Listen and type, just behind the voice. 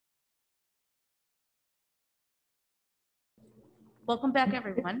Welcome back,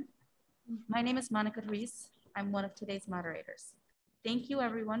 everyone. My name is Monica Ruiz. I'm one of today's moderators. Thank you,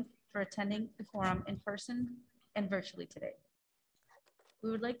 everyone, for attending the forum in person and virtually today.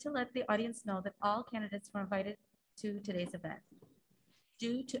 We would like to let the audience know that all candidates were invited to today's event.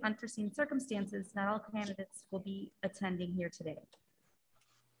 Due to unforeseen circumstances, not all candidates will be attending here today.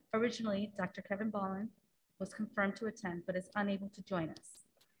 Originally, Dr. Kevin Ballin was confirmed to attend, but is unable to join us.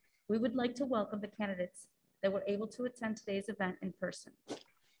 We would like to welcome the candidates that were able to attend today's event in person.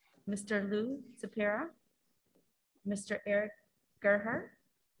 Mr. Lou Cepera, Mr. Eric Gerhardt,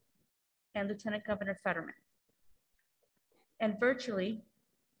 and Lieutenant Governor Fetterman. And virtually,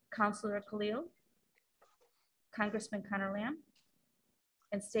 Councilor Khalil, Congressman Conor Lamb,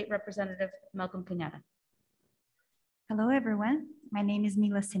 and State Representative Malcolm Pineda. Hello, everyone. My name is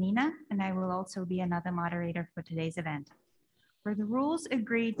Mila Sanina, and I will also be another moderator for today's event. For the rules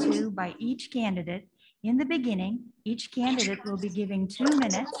agreed to by each candidate, in the beginning, each candidate will be given 2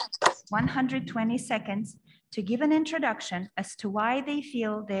 minutes, 120 seconds to give an introduction as to why they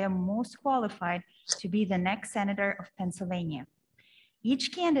feel they are most qualified to be the next senator of Pennsylvania.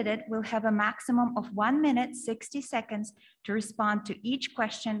 Each candidate will have a maximum of 1 minute, 60 seconds to respond to each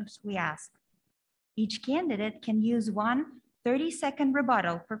question we ask. Each candidate can use one 30-second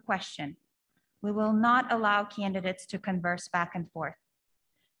rebuttal per question. We will not allow candidates to converse back and forth.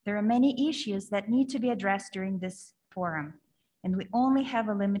 There are many issues that need to be addressed during this forum, and we only have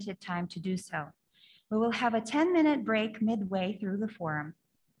a limited time to do so. We will have a 10-minute break midway through the forum.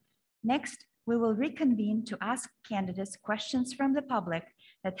 Next, we will reconvene to ask candidates questions from the public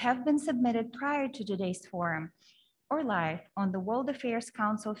that have been submitted prior to today's forum or live on the World Affairs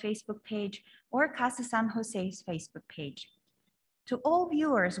Council Facebook page or Casa San José's Facebook page. To all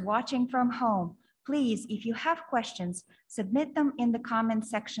viewers watching from home, please, if you have questions, submit them in the comment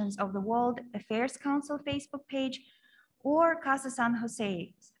sections of the World Affairs Council Facebook page or Casa San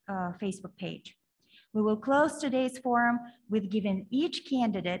José's Facebook page. We will close today's forum with giving each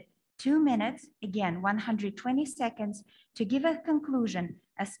candidate 2 minutes, again, 120 seconds, to give a conclusion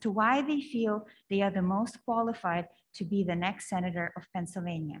as to why they feel they are the most qualified to be the next senator of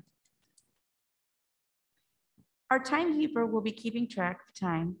Pennsylvania. Our timekeeper will be keeping track of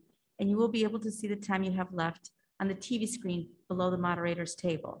time, and you will be able to see the time you have left on the TV screen below the moderator's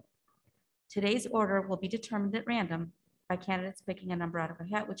table. Today's order will be determined at random by candidates picking a number out of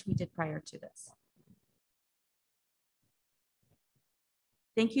a hat, which we did prior to this.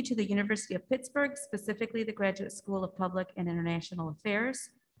 Thank you to the University of Pittsburgh, specifically the Graduate School of Public and International Affairs,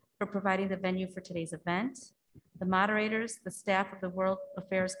 for providing the venue for today's event, the moderators, the staff of the World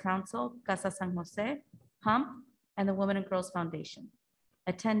Affairs Council, Casa San José, HUMP, and the Women and Girls Foundation,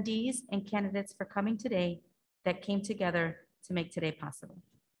 attendees and candidates for coming today that came together to make today possible.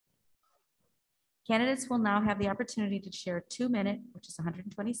 Candidates will now have the opportunity to share a 2 minute, which is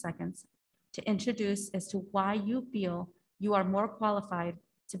 120 seconds, to introduce as to why you feel you are more qualified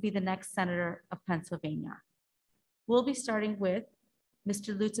to be the next senator of Pennsylvania. We'll be starting with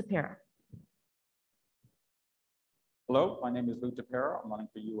Mr. Lou Cepera. Hello, my name is Lou Cepera. I'm running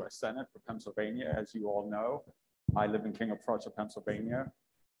for U.S. Senate for Pennsylvania. As you all know, I live in King of Prussia, Pennsylvania.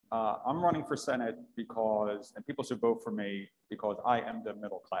 I'm running for Senate because, and people should vote for me because I am the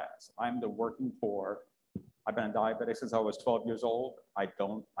middle class. I'm the working poor. I've been a diabetic since I was 12 years old. I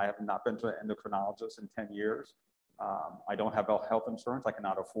have not been to an endocrinologist in 10 years. I don't have health insurance. I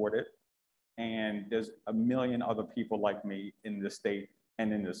cannot afford it. And there's a million other people like me in this state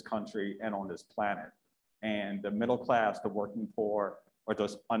and in this country and on this planet. And the middle class, the working poor, are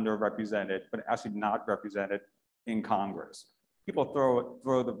just underrepresented, but actually not represented in Congress. People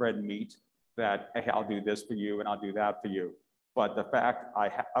throw the red meat that, hey, I'll do this for you and I'll do that for you. But the fact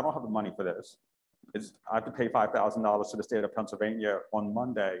I don't have the money for this is I have to pay $5,000 to the state of Pennsylvania on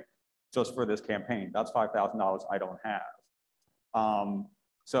Monday just for this campaign. That's $5,000 I don't have.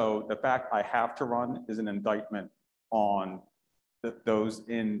 So the fact I have to run is an indictment on those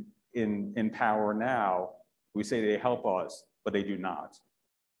in power now. We say they help us, but they do not.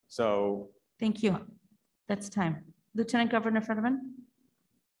 So. Thank you. That's time. Lieutenant Governor Fetterman.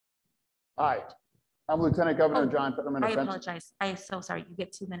 Hi, I'm Lieutenant Governor John Fetterman. I apologize. I am so sorry. You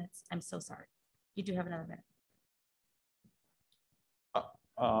get 2 minutes. I'm so sorry. You do have another minute.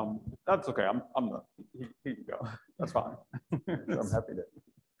 That's okay. Here you go. That's fine. I'm happy to.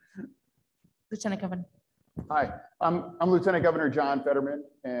 Lieutenant Governor. Hi, I'm Lieutenant Governor John Fetterman,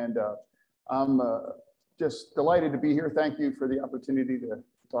 and I'm just delighted to be here. Thank you for the opportunity to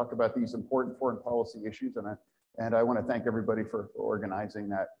talk about these important foreign policy issues, and I want to thank everybody for organizing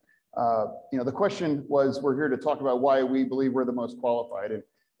that. The question was, we're here to talk about why we believe we're the most qualified,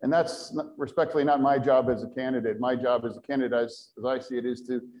 And that's respectfully not my job as a candidate. My job as a candidate, as I see it, is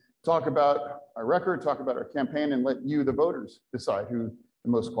to talk about our record, talk about our campaign, and let you, the voters, decide who the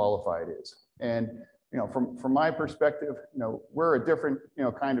most qualified is. And from my perspective, we're a different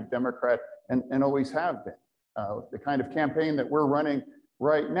kind of Democrat and always have been. The kind of campaign that we're running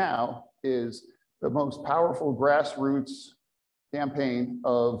right now is the most powerful grassroots campaign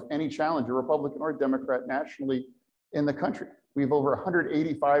of any challenger, Republican or Democrat, nationally in the country. We have over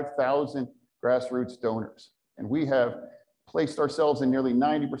 185,000 grassroots donors, and we have placed ourselves in nearly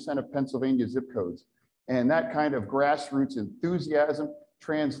 90% of Pennsylvania zip codes. And that kind of grassroots enthusiasm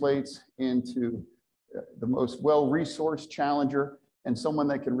translates into the most well-resourced challenger and someone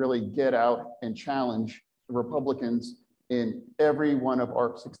that can really get out and challenge the Republicans in every one of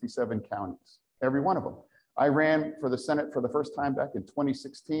our 67 counties, every one of them. I ran for the Senate for the first time back in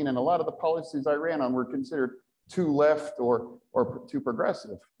 2016, and a lot of the policies I ran on were considered too left or too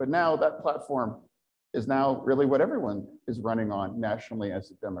progressive. But now that platform is now really what everyone is running on nationally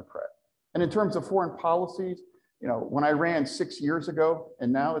as a Democrat. And in terms of foreign policies, when I ran 6 years ago,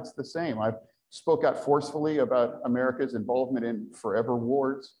 and now it's the same. I spoke out forcefully about America's involvement in forever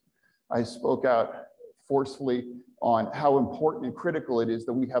wars. I spoke out forcefully on how important and critical it is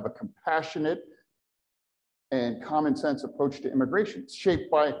that we have a compassionate and common sense approach to immigration,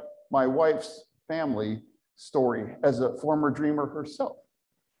 shaped by my wife's family story as a former dreamer herself.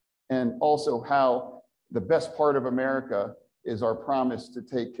 And also how the best part of America is our promise to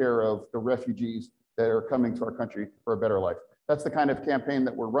take care of the refugees that are coming to our country for a better life. That's the kind of campaign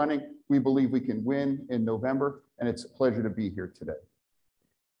that we're running. We believe we can win in November, and it's a pleasure to be here today.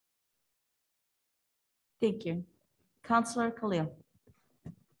 Thank you. Councilor Khalil.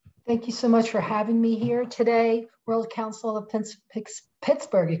 Thank you so much for having me here today. World Council of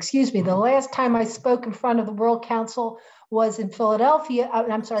Pittsburgh, excuse me. The last time I spoke in front of the World Council was in Philadelphia.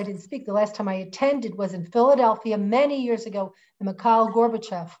 I'm sorry, I didn't speak. The last time I attended was in Philadelphia many years ago, and Mikhail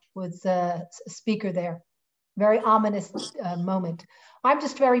Gorbachev was a speaker there. Very ominous moment. I'm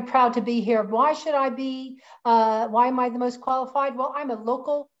just very proud to be here. Why should I be? Why am I the most qualified? Well, I'm a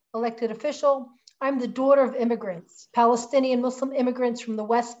local elected official. I'm the daughter of immigrants, Palestinian Muslim immigrants from the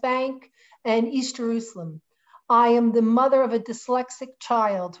West Bank and East Jerusalem. I am the mother of a dyslexic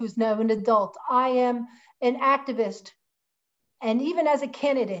child who's now an adult. I am an activist. And even as a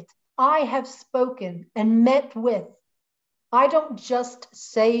candidate, I have spoken and met with. I don't just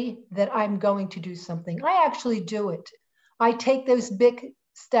say that I'm going to do something. I actually do it. I take those big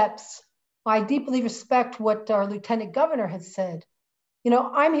steps. I deeply respect what our Lieutenant Governor has said.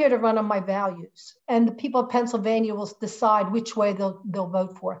 I'm here to run on my values, and the people of Pennsylvania will decide which way they'll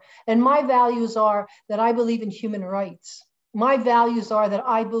vote for. And my values are that I believe in human rights. My values are that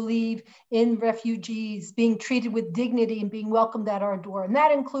I believe in refugees being treated with dignity and being welcomed at our door. And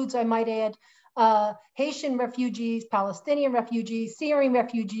that includes, I might add, Haitian refugees, Palestinian refugees, Syrian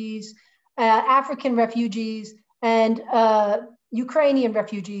refugees, African refugees, and Ukrainian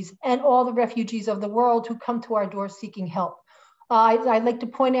refugees, and all the refugees of the world who come to our door seeking help. I'd like to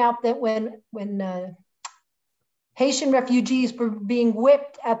point out that when Haitian refugees were being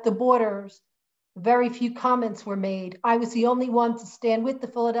whipped at the borders, very few comments were made. I was the only one to stand with the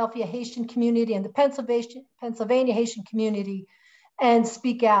Philadelphia Haitian community and the Pennsylvania Haitian community and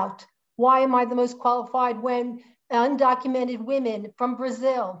speak out. Why am I the most qualified when undocumented women from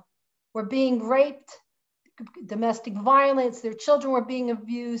Brazil were being raped, domestic violence, their children were being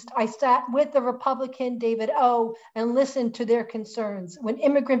abused? I sat with the Republican David O and listened to their concerns. When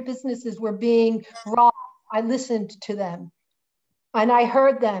immigrant businesses were being robbed, I listened to them and I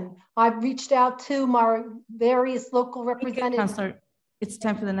heard them. I've reached out to my various local representatives. Councilor, it's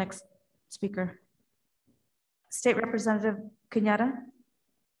time for the next speaker. State Representative Kenyatta.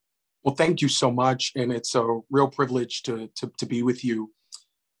 Well, thank you so much. And it's a real privilege to be with you.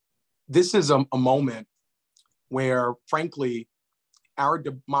 This is a moment where, frankly, our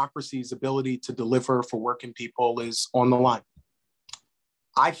democracy's ability to deliver for working people is on the line.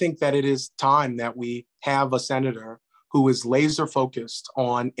 I think that it is time that we have a senator who is laser focused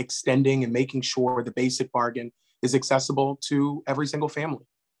on extending and making sure the basic bargain is accessible to every single family.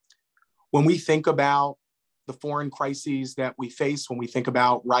 When we think about the foreign crises that we face, when we think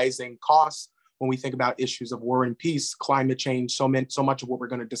about rising costs, when we think about issues of war and peace, climate change, so much of what we're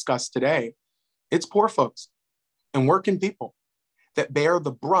going to discuss today, it's poor folks and working people that bear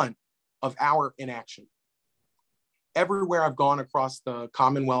the brunt of our inaction. Everywhere I've gone across the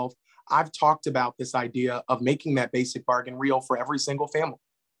Commonwealth, I've talked about this idea of making that basic bargain real for every single family.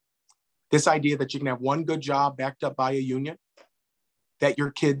 This idea that you can have one good job backed up by a union, that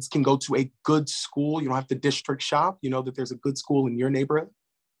your kids can go to a good school. You don't have to district shop. You know that there's a good school in your neighborhood.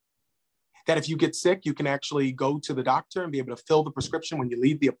 that if you get sick, you can actually go to the doctor and be able to fill the prescription when you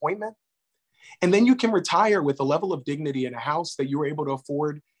leave the appointment. And then you can retire with a level of dignity in a house that you were able to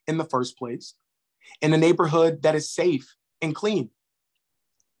afford in the first place, in a neighborhood that is safe and clean.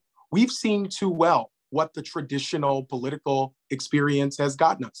 We've seen too well what the traditional political experience has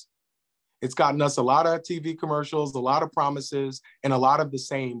gotten us. It's gotten us a lot of TV commercials, a lot of promises, and a lot of the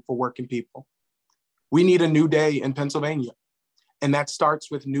same for working people. We need a new day in Pennsylvania, and that starts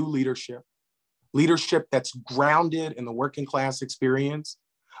with new leadership. Leadership that's grounded in the working class experience,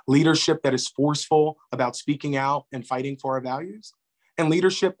 leadership that is forceful about speaking out and fighting for our values, and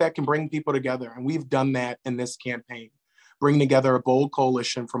leadership that can bring people together. And we've done that in this campaign, bring together a bold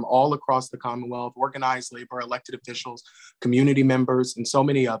coalition from all across the Commonwealth, organized labor, elected officials, community members, and so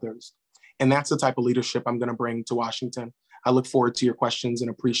many others. And that's the type of leadership I'm going to bring to Washington. I look forward to your questions and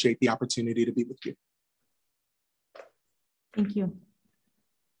appreciate the opportunity to be with you. Thank you.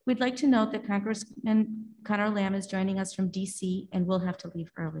 We'd like to note that Congressman Conor Lamb is joining us from DC and will have to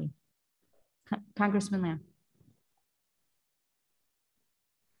leave early. Congressman Lamb.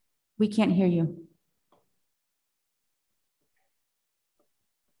 We can't hear you.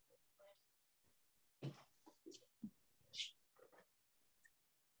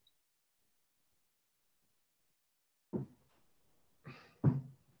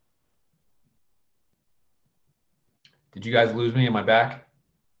 Did you guys lose me? Am I back?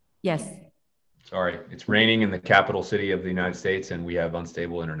 Yes. Sorry, it's raining in the capital city of the United States and we have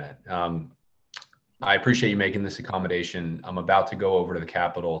unstable internet. I appreciate you making this accommodation. I'm about to go over to the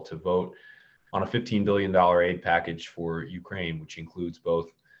Capitol to vote on a $15 billion aid package for Ukraine, which includes both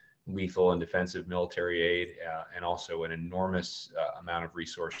lethal and defensive military aid and also an enormous amount of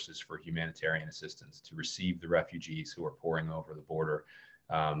resources for humanitarian assistance to receive the refugees who are pouring over the border,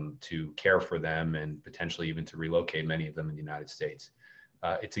 to care for them and potentially even to relocate many of them in the United States.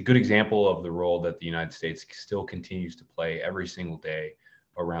 It's a good example of the role that the United States still continues to play every single day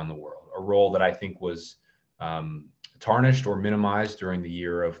around the world, a role that I think was tarnished or minimized during the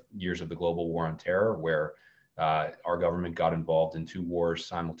years of the global war on terror, where our government got involved in 2 wars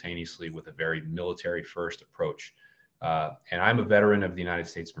simultaneously with a very military first approach. And I'm a veteran of the United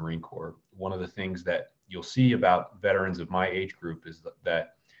States Marine Corps. One of the things that you'll see about veterans of my age group is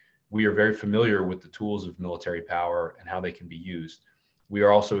that we are very familiar with the tools of military power and how they can be used. We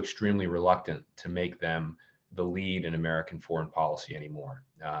are also extremely reluctant to make them the lead in American foreign policy anymore.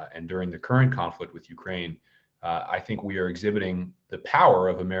 And during the current conflict with Ukraine, I think we are exhibiting the power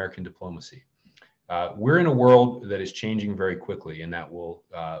of American diplomacy. We're in a world that is changing very quickly, and that will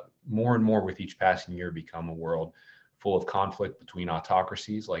more and more with each passing year become a world full of conflict between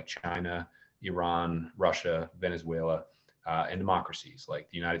autocracies like China, Iran, Russia, Venezuela, and democracies like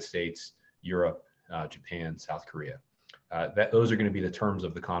the United States, Europe, Japan, South Korea. Those are going to be the terms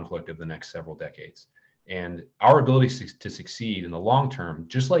of the conflict of the next several decades. And our ability to succeed in the long term,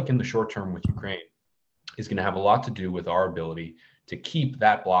 just like in the short term with Ukraine, is going to have a lot to do with our ability to keep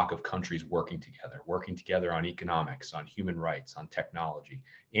that block of countries working together on economics, on human rights, on technology,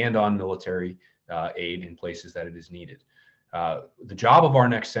 and on military aid in places that it is needed. The job of our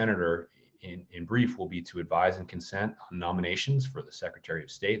next senator, in brief, will be to advise and consent on nominations for the Secretary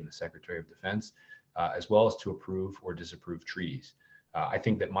of State and the Secretary of Defense, as well as to approve or disapprove treaties. I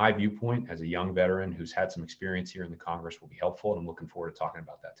think that my viewpoint as a young veteran who's had some experience here in the Congress will be helpful, and I'm looking forward to talking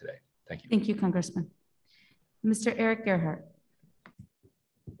about that today. Thank you. Thank you, Congressman. Mr. Eric Gerhardt.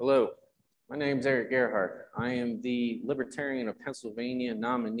 Hello, my name is Eric Gerhardt. I am the Libertarian of Pennsylvania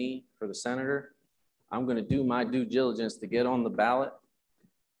nominee for the senator. I'm going to do my due diligence to get on the ballot.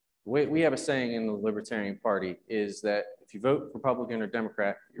 We have a saying in the Libertarian Party is that if you vote Republican or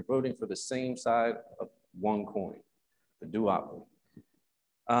Democrat, you're voting for the same side of one coin, the duopoly.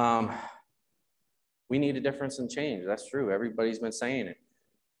 We need a difference in change. That's true. Everybody's been saying it,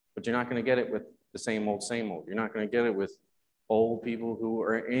 but you're not going to get it with the same old, same old. You're not going to get it with old people who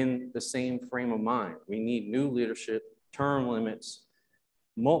are in the same frame of mind. We need new leadership, term limits,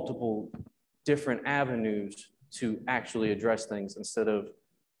 multiple different avenues to actually address things, instead of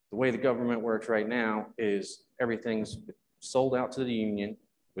the way the government works right now is everything's sold out to the union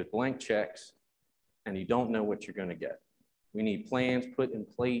with blank checks, and you don't know what you're going to get. We need plans put in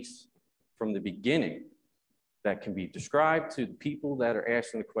place from the beginning that can be described to the people that are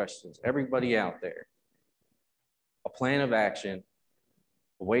asking the questions, everybody out there. A plan of action,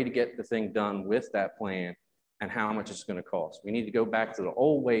 a way to get the thing done with that plan, and how much it's going to cost. We need to go back to the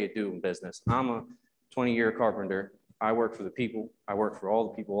old way of doing business. I'm a 20-year carpenter. I work for the people. I work for all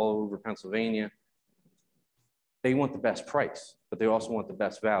the people all over Pennsylvania. They want the best price, but they also want the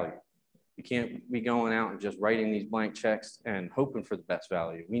best value. You can't be going out and just writing these blank checks and hoping for the best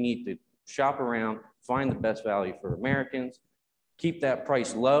value. We need to shop around, find the best value for Americans, keep that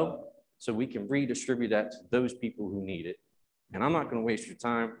price low so we can redistribute that to those people who need it. And I'm not going to waste your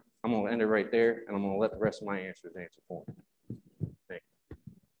time. I'm going to end it right there, and I'm going to let the rest of my answers answer for me. Thank you.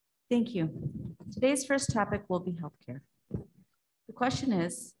 Thank you. Today's first topic will be healthcare. The question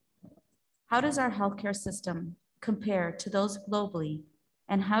is, how does our healthcare system compare to those globally,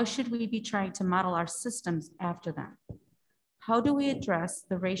 and how should we be trying to model our systems after them? How do we address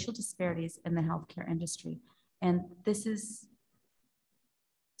the racial disparities in the healthcare industry? And this is,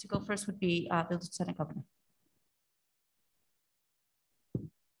 to go first would be the Lieutenant Governor.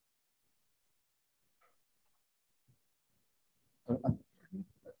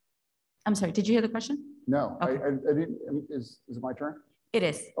 I'm sorry, did you hear the question? No, Okay. I didn't. Is it my turn? It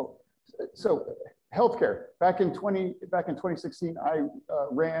is. Oh, so healthcare. Back in 2016, I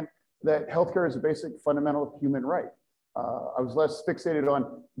ran that healthcare is a basic fundamental human right. I was less fixated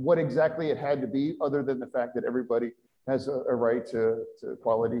on what exactly it had to be, other than the fact that everybody has a right to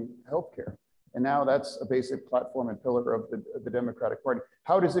quality healthcare. And now that's a basic platform and pillar of the Democratic Party.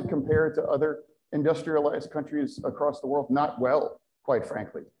 How does it compare to other industrialized countries across the world? Not well, quite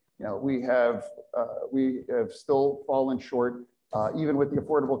frankly. You know, we have still fallen short, even with the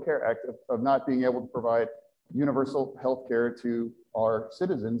Affordable Care Act, of not being able to provide universal health care to our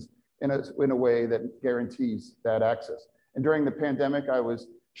citizens in a way that guarantees that access. And during the pandemic, I was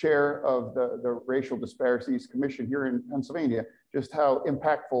chair of the Racial Disparities Commission here in Pennsylvania, just how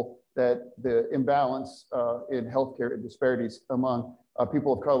impactful that the imbalance in healthcare disparities among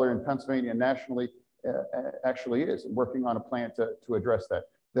people of color in Pennsylvania and nationally actually is, and working on a plan to address that.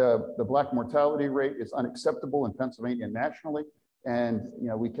 The Black mortality rate is unacceptable in Pennsylvania nationally. And you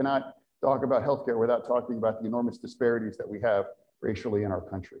know, we cannot talk about healthcare without talking about the enormous disparities that we have racially in our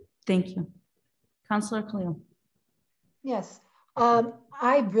country. Thank you. Councilor Khalil. Yes,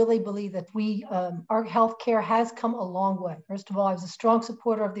 I really believe that our healthcare has come a long way. First of all, I was a strong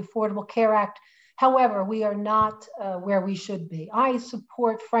supporter of the Affordable Care Act. However, we are not where we should be. I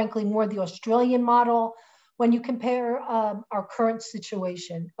support, frankly, more the Australian model. When you compare our current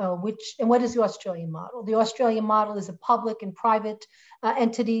situation, and what is the Australian model? The Australian model is a public and private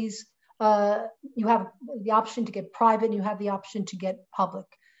entities. You have the option to get private and you have the option to get public.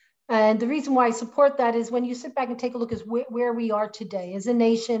 And the reason why I support that is when you sit back and take a look at where we are today as a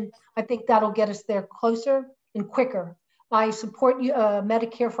nation, I think that'll get us there closer and quicker. I support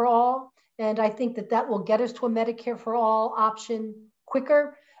Medicare for all, and I think that will get us to a Medicare for all option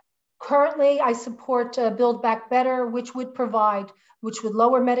quicker. Currently, I support Build Back Better, which would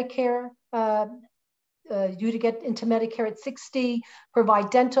lower Medicare, you to get into Medicare at 60, provide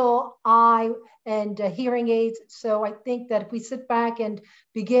dental, eye, and hearing aids. So I think that if we sit back and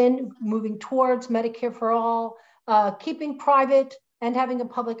begin moving towards Medicare for all, keeping private and having a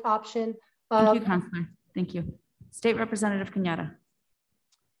public option. Thank you, Councilor. Thank you. State Representative Kenyatta.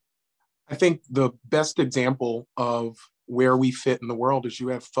 I think the best example of where we fit in the world is you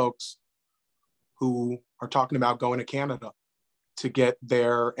have folks who are talking about going to Canada to get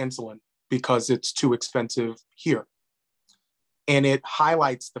their insulin because it's too expensive here. And it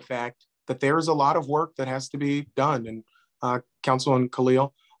highlights the fact that there is a lot of work that has to be done. And Councilman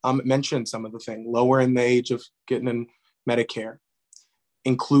Khalil mentioned some of the things, lowering the age of getting in Medicare,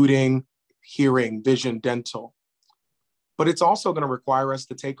 including hearing, vision, dental. But it's also going to require us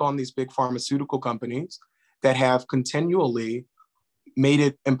to take on these big pharmaceutical companies that have continually made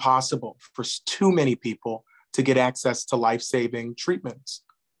it impossible for too many people to get access to life-saving treatments.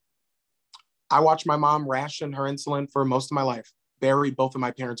 I watched my mom ration her insulin for most of my life, buried both of my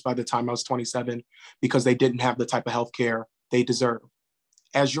parents by the time I was 27 because they didn't have the type of health care they deserve.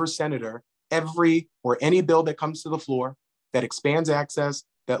 As your senator, any bill that comes to the floor that expands access,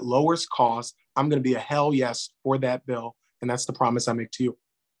 that lowers costs, I'm going to be a hell yes for that bill. And that's the promise I make to you.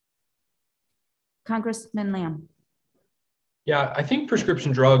 Congressman Lamb. Yeah, I think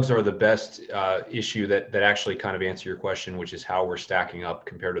prescription drugs are the best issue that actually kind of answer your question, which is how we're stacking up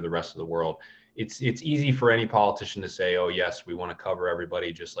compared to the rest of the world. It's easy for any politician to say, oh, yes, we want to cover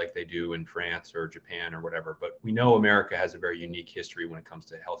everybody just like they do in France or Japan or whatever. But we know America has a very unique history when it comes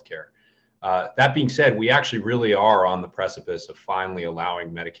to healthcare. That being said, we actually really are on the precipice of finally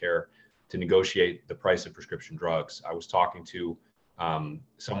allowing Medicare to negotiate the price of prescription drugs. I was talking to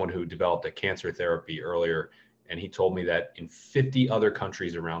someone who developed a cancer therapy earlier, and he told me that in 50 other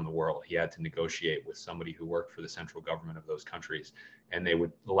countries around the world, he had to negotiate with somebody who worked for the central government of those countries. And they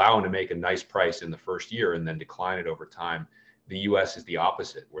would allow him to make a nice price in the first year and then decline it over time. The US is the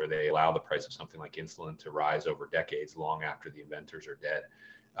opposite, where they allow the price of something like insulin to rise over decades, long after the inventors are dead.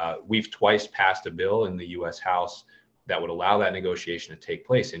 We've twice passed a bill in the US House that would allow that negotiation to take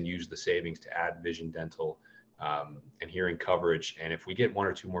place and use the savings to add vision, dental, and hearing coverage. And if we get 1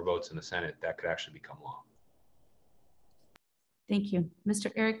 or 2 more votes in the Senate, that could actually become law. Thank you.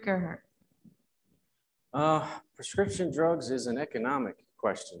 Mr. Eric Gerhardt. Prescription drugs is an economic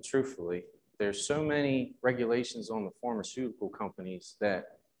question, truthfully. There's so many regulations on the pharmaceutical companies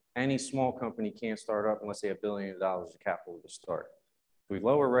that any small company can't start up unless they have $1 billion of capital to start. If we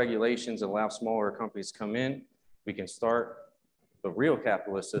lower regulations and allow smaller companies to come in, we can start the real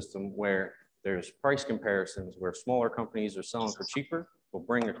capitalist system where there's price comparisons, where smaller companies are selling for cheaper. We'll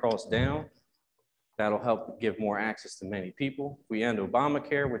bring the cost down. That'll help give more access to many people. If we end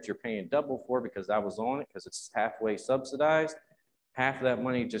Obamacare, which you're paying double for because I was on it, because it's halfway subsidized, half of that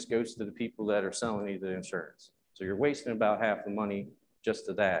money just goes to the people that are selling you the insurance. So you're wasting about half the money just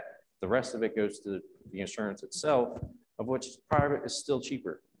to that. The rest of it goes to the insurance itself, of which private is still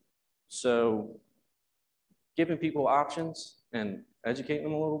cheaper. So giving people options and educating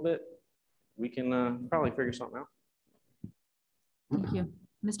them a little bit, we can probably figure something out. Thank you.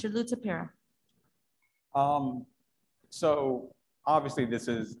 Mr. Lutapera. So obviously this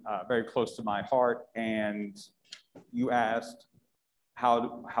is very close to my heart, and you asked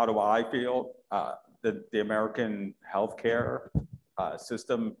how do I feel? The American healthcare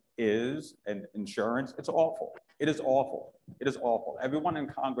system is, and insurance, it's awful. It is awful. It is awful. Everyone in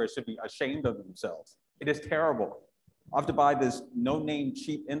Congress should be ashamed of themselves. It is terrible. I have to buy this no-name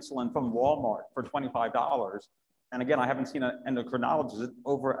cheap insulin from Walmart for $25. And again, I haven't seen an endocrinologist in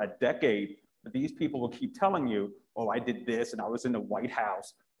over a decade, but these people will keep telling you, oh, I did this and I was in the White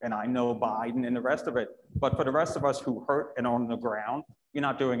House and I know Biden and the rest of it. But for the rest of us who hurt and are on the ground, you're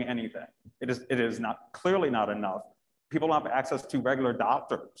not doing anything. It is not, clearly not enough. People don't have access to regular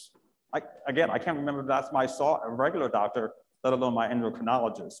doctors. Again, I can't remember if that's my a regular doctor, let alone my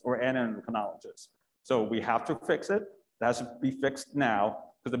endocrinologist or an endocrinologist. So we have to fix it. That has to be fixed now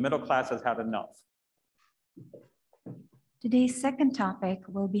because the middle class has had enough. Today's second topic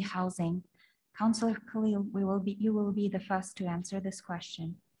will be housing. Councillor Khalil, you will be the first to answer this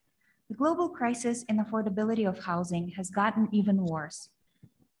question. The global crisis in affordability of housing has gotten even worse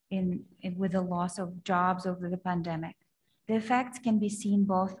with the loss of jobs over the pandemic. The effects can be seen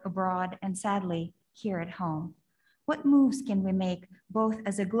both abroad and sadly here at home. What moves can we make both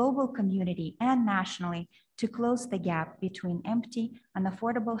as a global community and nationally to close the gap between empty and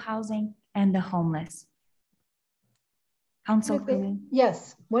affordable housing and the homeless? Council Khalil.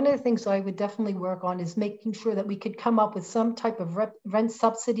 Yes, one of the things I would definitely work on is making sure that we could come up with some type of rent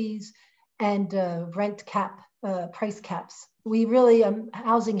subsidies and rent cap, price caps. We really,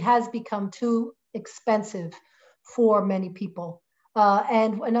 housing has become too expensive for many people.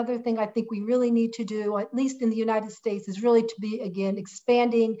 And another thing I think we really need to do, at least in the United States, is really to be, again,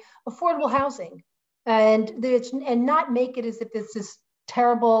 expanding affordable housing and not make it as if it's this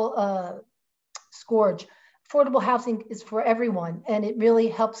terrible scourge. Affordable housing is for everyone, and it really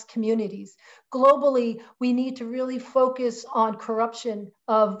helps communities. Globally, we need to really focus on corruption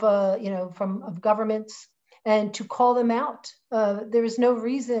of governments and to call them out. There is no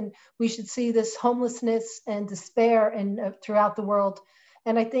reason we should see this homelessness and despair throughout the world.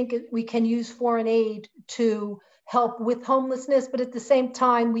 And I think we can use foreign aid to help with homelessness, but at the same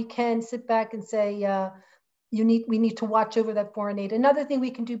time, we can sit back and say, we need to watch over that foreign aid. Another thing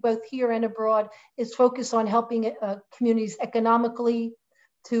we can do both here and abroad is focus on helping communities economically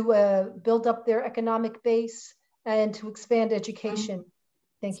to build up their economic base and to expand education.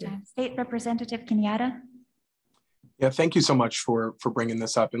 Thank you. State Representative Kenyatta. Yeah, thank you so much for bringing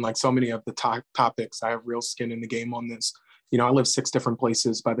this up. And like so many of the topics, I have real skin in the game on this. You know, I lived 6 different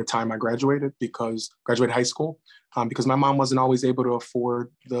places by the time I graduated high school, because my mom wasn't always able to afford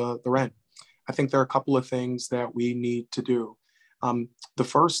the rent. I think there are a couple of things that we need to do. The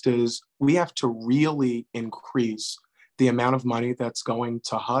first is we have to really increase the amount of money that's going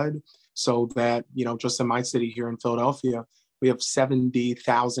to HUD so that, you know, just in my city here in Philadelphia, we have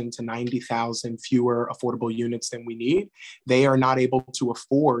 70,000 to 90,000 fewer affordable units than we need. They are not able to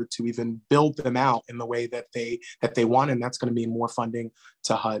afford to even build them out in the way that they want, and that's going to mean more funding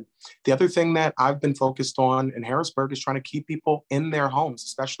to HUD. The other thing that I've been focused on in Harrisburg is trying to keep people in their homes,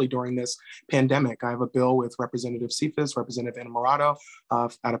 especially during this pandemic. I have a bill with Representative Cephas, Representative Innamorato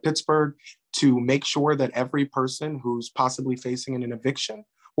out of Pittsburgh, to make sure that every person who's possibly facing an eviction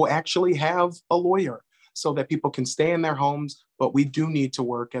will actually have a lawyer, so that people can stay in their homes, but we do need to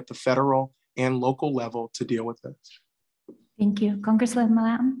work at the federal and local level to deal with this. Thank you. Congressman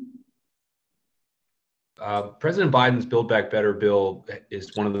Lamb. President Biden's Build Back Better bill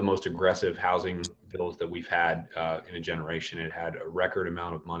is one of the most aggressive housing bills that we've had in a generation. It had a record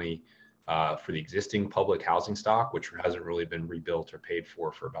amount of money for the existing public housing stock, which hasn't really been rebuilt or paid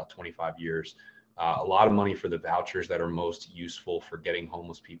for about 25 years. A lot of money for the vouchers that are most useful for getting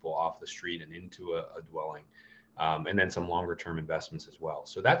homeless people off the street and into a dwelling. And then some longer term investments as well.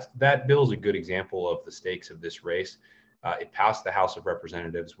 So that bill is a good example of the stakes of this race. It passed the House of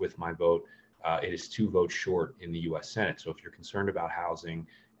Representatives with my vote. It is 2 votes short in the U.S. Senate. So if you're concerned about housing,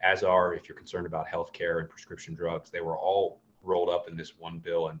 if you're concerned about healthcare and prescription drugs, they were all rolled up in this one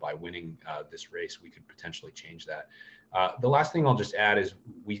bill. And by winning this race, we could potentially change that. The last thing I'll just add is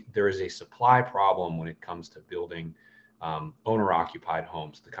there is a supply problem when it comes to building owner-occupied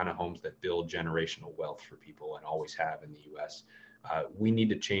homes, the kind of homes that build generational wealth for people and always have in the U.S. We need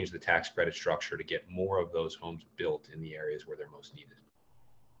to change the tax credit structure to get more of those homes built in the areas where they're most needed.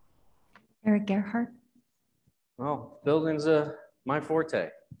 Eric Gerhardt. Well, building's my forte.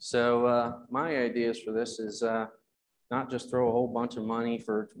 So my ideas for this is not just throw a whole bunch of money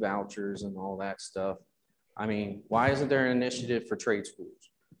for vouchers and all that stuff. I mean, why isn't there an initiative for trade schools?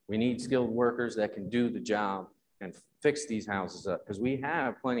 We need skilled workers that can do the job and fix these houses up, because we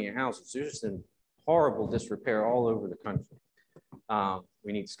have plenty of houses. They're just in horrible disrepair all over the country.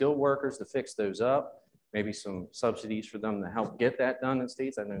 We need skilled workers to fix those up, maybe some subsidies for them to help get that done in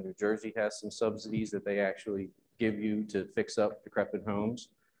states. I know New Jersey has some subsidies that they actually give you to fix up decrepit homes.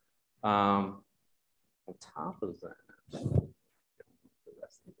 On top of that, the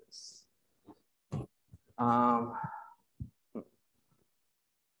rest of this.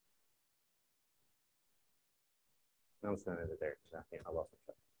 I'm standing there. I lost my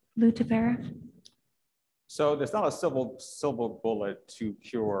track. Lou Tapera. So there's not a silver bullet to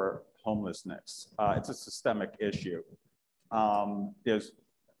cure homelessness. It's a systemic issue. There's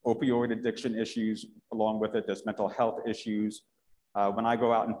opioid addiction issues along with it. There's mental health issues. When I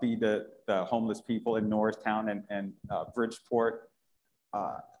go out and feed the homeless people in Norristown and Bridgeport,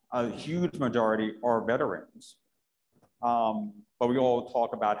 a huge majority are veterans. But we all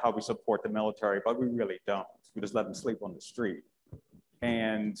talk about how we support the military, but we really don't. We just let them sleep on the street.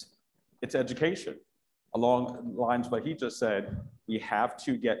 And it's education. Along the lines of what he just said, we have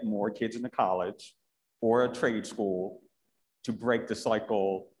to get more kids into college or a trade school to break the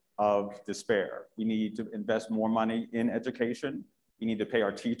cycle of despair. We need to invest more money in education. We need to pay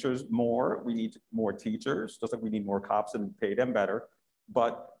our teachers more. We need more teachers, just like we need more cops and pay them better.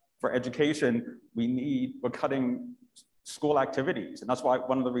 But for education, we're cutting school activities. And that's why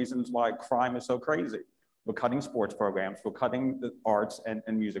one of the reasons why crime is so crazy. We're cutting sports programs, we're cutting the arts and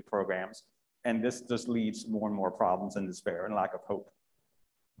music programs. And this just leads to more and more problems and despair and lack of hope.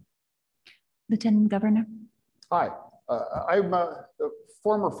 Lieutenant Governor. Hi, I'm the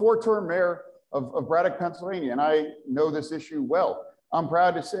former 4-term mayor of Braddock, Pennsylvania, and I know this issue well. I'm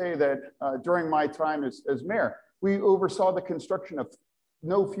proud to say that during my time as mayor, we oversaw the construction of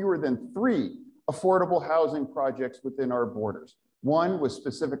no fewer than 3 affordable housing projects within our borders. One was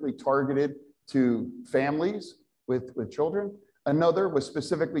specifically targeted to families with children. Another was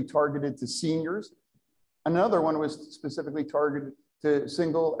specifically targeted to seniors. Another one was specifically targeted to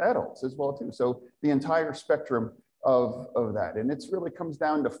single adults as well too. So the entire spectrum of that. And it really comes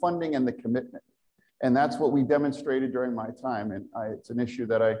down to funding and the commitment. And that's what we demonstrated during my time. And it's an issue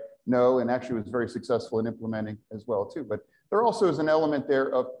that I know and actually was very successful in implementing as well too. But there also is an element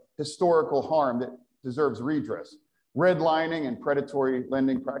there of historical harm that deserves redress. Redlining and predatory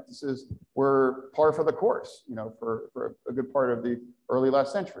lending practices were par for the course, for a good part of the early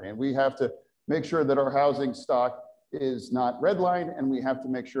last century. And we have to make sure that our housing stock is not redlined, and we have to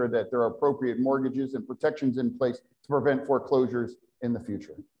make sure that there are appropriate mortgages and protections in place to prevent foreclosures in the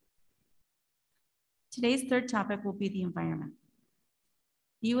future. Today's third topic will be the environment.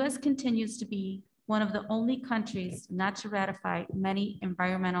 The U.S. continues to be one of the only countries not to ratify many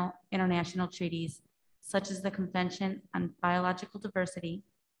environmental international treaties, such as the Convention on Biological Diversity,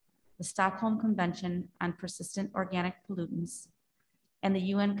 the Stockholm Convention on Persistent Organic Pollutants, and the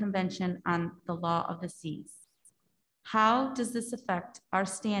UN Convention on the Law of the Seas. How does this affect our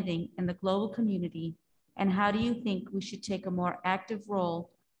standing in the global community, and how do you think we should take a more active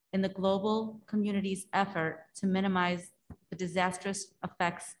role in the global community's effort to minimize the disastrous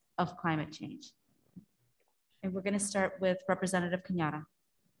effects of climate change? And we're going to start with Representative Kenyatta.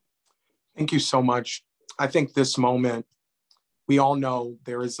 Thank you so much. I think this moment, we all know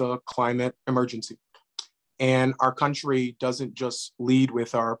there is a climate emergency. And our country doesn't just lead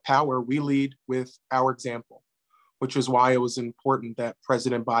with our power, we lead with our example, which is why it was important that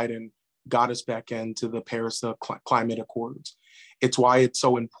President Biden got us back into the Paris Climate Accords. It's why it's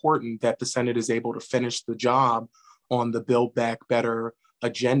so important that the Senate is able to finish the job on the Build Back Better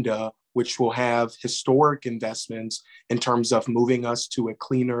agenda, which will have historic investments in terms of moving us to a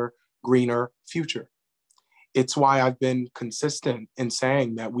cleaner, greener future. It's why I've been consistent in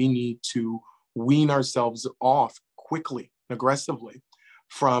saying that we need to wean ourselves off quickly, aggressively,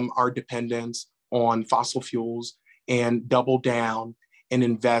 from our dependence on fossil fuels and double down and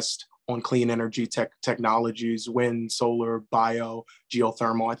invest on clean energy technologies, wind, solar, bio,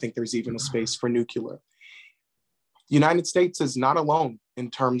 geothermal. I think there's even a space for nuclear. The United States is not alone in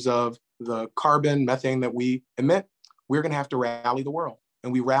terms of the carbon, methane that we emit. We're going to have to rally the world.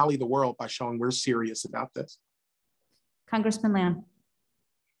 And we rally the world by showing we're serious about this. Congressman Lamb.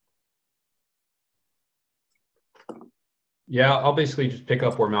 Yeah, I'll basically just pick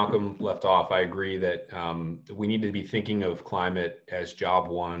up where Malcolm left off. I agree that we need to be thinking of climate as job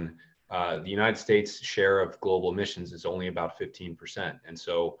one. The United States' share of global emissions is only about 15%. And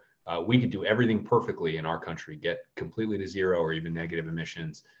so we could do everything perfectly in our country, get completely to zero or even negative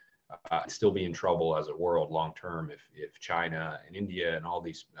emissions, still be in trouble as a world long term if China and India and all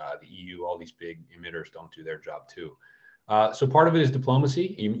these, the EU, all these big emitters don't do their job too. So part of it is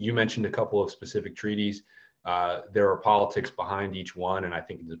diplomacy. You mentioned a couple of specific treaties. There are politics behind each one, and I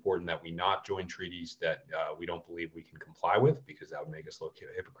think it's important that we not join treaties that we don't believe we can comply with, because that would make us look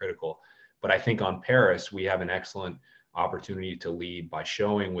hypocritical. But I think on Paris, we have an excellent opportunity to lead by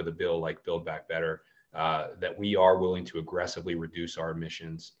showing with a bill like Build Back Better that we are willing to aggressively reduce our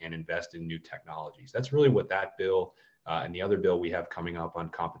emissions and invest in new technologies. That's really what that bill and the other bill we have coming up on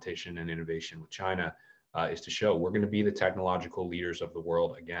competition and innovation with China is to show. We're going to be the technological leaders of the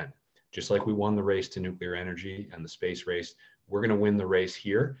world again. Just like we won the race to nuclear energy and the space race, we're going to win the race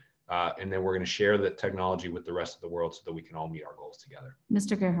here. And then we're going to share the technology with the rest of the world so that we can all meet our goals together.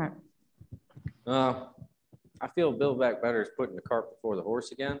 Mr. Gerhardt. I feel Build Back Better is putting the cart before the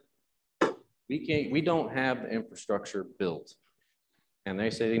horse again. We don't have the infrastructure built. And they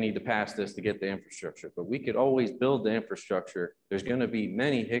say they need to pass this to get the infrastructure, but we could always build the infrastructure. There's going to be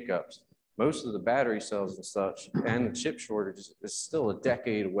many hiccups. Most of the battery cells and such and the chip shortage is still a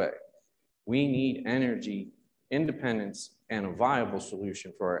decade away. We need energy independence and a viable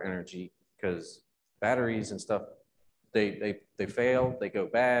solution for our energy, because batteries and stuff, they fail, they go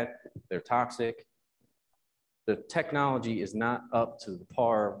bad, they're toxic. The technology is not up to the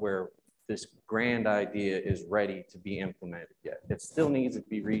par where this grand idea is ready to be implemented yet. It still needs to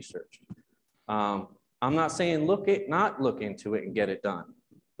be researched. I'm not saying not look into it and get it done,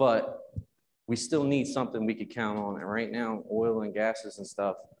 but we still need something we could count on. And right now, oil and gases and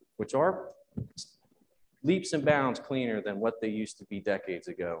stuff, which are leaps and bounds cleaner than what they used to be decades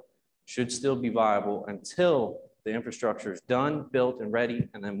ago, should still be viable until the infrastructure is done, built, and ready,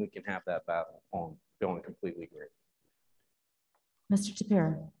 and then we can have that battle on going completely green. Mr.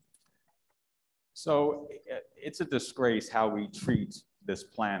 Tapera. So it's a disgrace how we treat this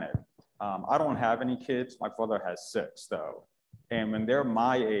planet. I don't have any kids. My brother has 6 though. And when they're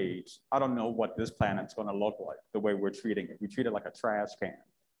my age, I don't know what this planet's gonna look like, the way we're treating it. We treat it like a trash can.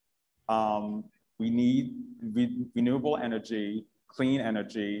 We need renewable energy. Clean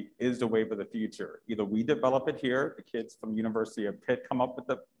energy is the way for the future. Either we develop it here, the kids from the University of Pitt come up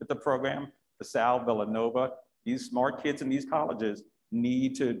with the program, the Sal, Villanova, these smart kids in these colleges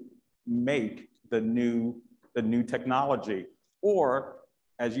need to make the new technology, or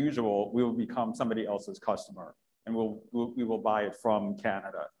as usual, we will become somebody else's customer and we will buy it from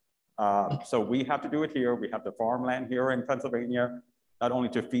Canada. So we have to do it here. We have the farmland here in Pennsylvania, not only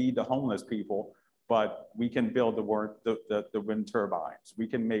to feed the homeless people, but we can build the wind turbines. We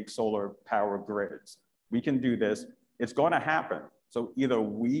can make solar power grids. We can do this. It's going to happen. So either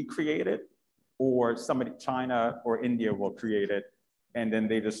we create it, or somebody, China or India, will create it, and then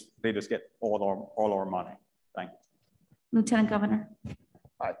they just get all our money. Thank you. Lieutenant Governor.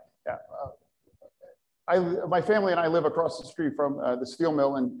 Hi. Yeah. My family and I live across the street from the steel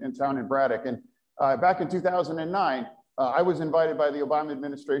mill in town in Braddock, and back in 2009. I was invited by the Obama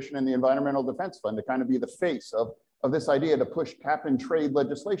administration and the Environmental Defense Fund to kind of be the face of this idea to push cap and trade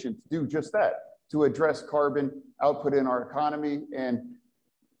legislation to do just that, to address carbon output in our economy and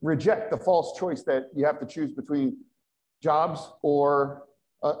reject the false choice that you have to choose between jobs or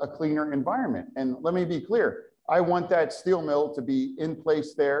a cleaner environment. And let me be clear, I want that steel mill to be in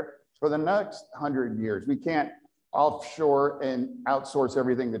place there for the next 100 years. We can't offshore and outsource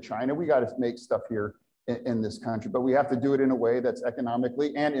everything to China. We got to make stuff here in this country, but we have to do it in a way that's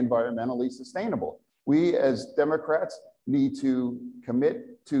economically and environmentally sustainable. We as Democrats need to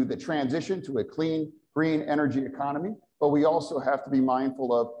commit to the transition to a clean, green energy economy, but we also have to be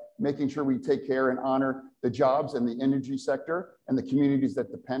mindful of making sure we take care and honor the jobs in the energy sector and the communities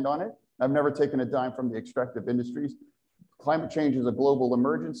that depend on it. I've never taken a dime from the extractive industries. Climate change is a global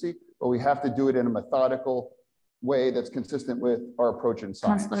emergency, but we have to do it in a methodical, way that's consistent with our approach in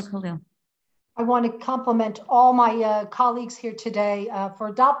science. Councillor Khalil. I want to compliment all my colleagues here today for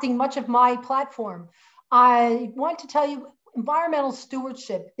adopting much of my platform. I want to tell you, environmental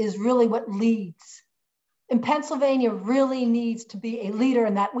stewardship is really what leads. And Pennsylvania really needs to be a leader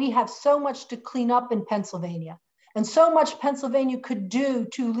in that. We have so much to clean up in Pennsylvania, and so much Pennsylvania could do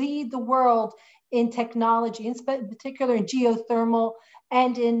to lead the world in technology, in particular in geothermal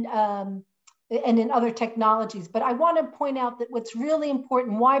and in other technologies. But I want to point out that what's really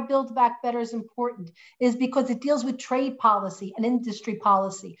important, why Build Back Better is important, is because it deals with trade policy and industry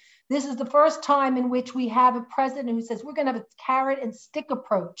policy. This is the first time in which we have a president who says we're going to have a carrot and stick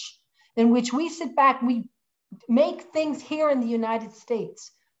approach, in which we sit back, we make things here in the United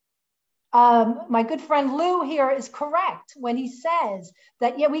States. My good friend Lou here is correct when he says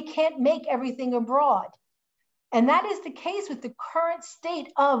that, yeah, we can't make everything abroad. And that is the case with the current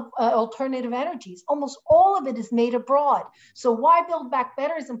state of alternative energies. Almost all of it is made abroad. So why Build Back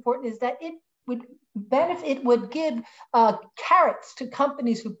Better is important is that it would benefit, it would give carrots to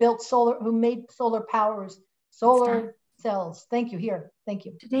companies who built solar, who made solar cells. Thank you, here, thank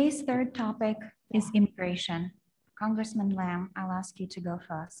you. Today's third topic is immigration. Congressman Lamb, I'll ask you to go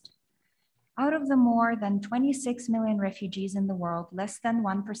first. Out of the more than 26 million refugees in the world, less than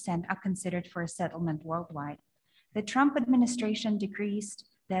 1% are considered for a settlement worldwide. The Trump administration decreased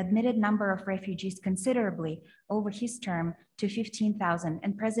the admitted number of refugees considerably over his term to 15,000,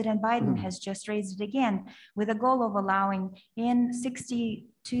 and President Biden has just raised it again with a goal of allowing in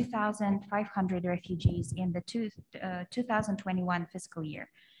 62,500 refugees in the 2021 fiscal year.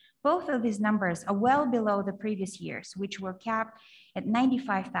 Both of these numbers are well below the previous years, which were capped at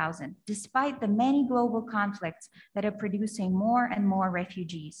 95,000, despite the many global conflicts that are producing more and more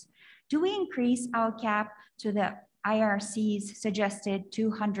refugees. Do we increase our cap to the IRC's suggested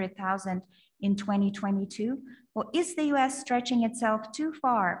 200,000 in 2022? Or is the US stretching itself too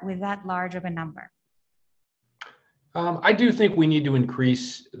far with that large of a number? I do think we need to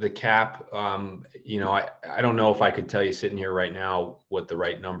increase the cap. You know, I don't know if I could tell you sitting here right now what the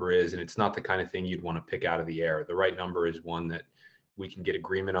right number is, and it's not the kind of thing you'd want to pick out of the air. The right number is one that we can get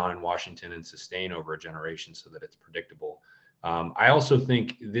agreement on in Washington and sustain over a generation so that it's predictable. I also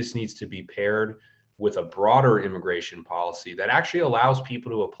think this needs to be paired with a broader immigration policy that actually allows people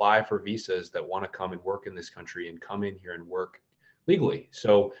to apply for visas that want to come and work in this country and come in here and work legally.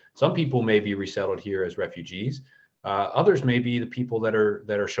 So some people may be resettled here as refugees. Others may be the people that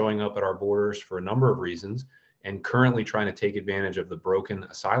are showing up at our borders for a number of reasons and currently trying to take advantage of the broken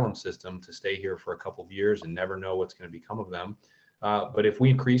asylum system to stay here for a couple of years and never know what's going to become of them. But if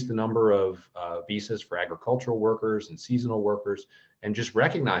we increase the number of visas for agricultural workers and seasonal workers, and just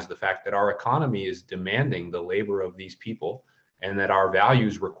recognize the fact that our economy is demanding the labor of these people, and that our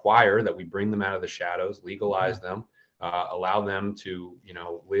values require that we bring them out of the shadows, legalize them, allow them to, you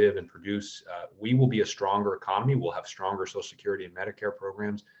know, live and produce, we will be a stronger economy. We'll have stronger Social Security and Medicare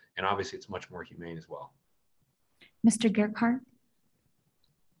programs, and obviously it's much more humane as well. Mr. Gerhardt?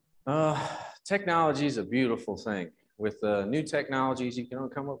 Technology is a beautiful thing. With new technologies, you can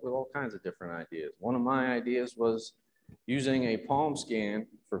come up with all kinds of different ideas. One of my ideas was using a palm scan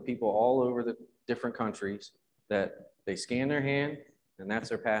for people all over the different countries, that they scan their hand and that's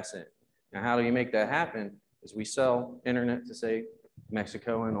their pass in. Now, how do you make that happen? Is we sell internet to, say,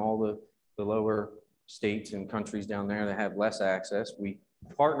 Mexico and all the lower states and countries down there that have less access. We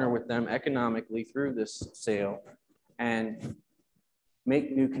partner with them economically through this sale and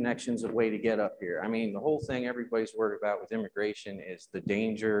make new connections, a way to get up here. I mean, the whole thing everybody's worried about with immigration is the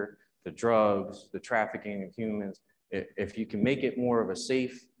danger, the drugs, the trafficking of humans. If you can make it more of a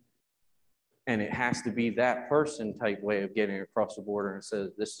safe, and it has to be that person type way of getting across the border and says,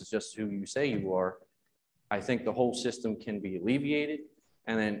 this is just who you say you are, I think the whole system can be alleviated.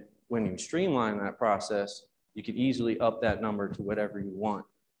 And then when you streamline that process, you could easily up that number to whatever you want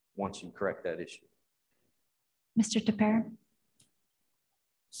once you correct that issue. Mr. Tepera?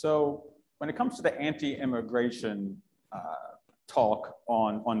 So when it comes to the anti-immigration talk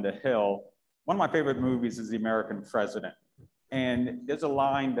on the Hill, one of my favorite movies is The American President. And there's a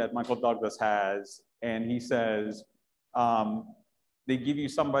line that Michael Douglas has, and he says, they give you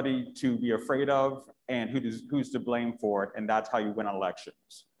somebody to be afraid of and who's to blame for it, and that's how you win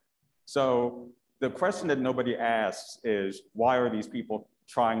elections. So the question that nobody asks is, why are these people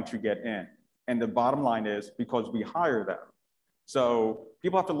trying to get in? And the bottom line is, because we hire them. So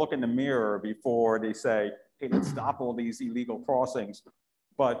people have to look in the mirror before they say, hey, let's stop all these illegal crossings.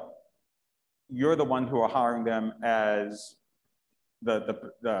 But you're the one who are hiring them as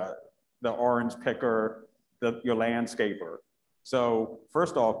the orange picker, your landscaper. So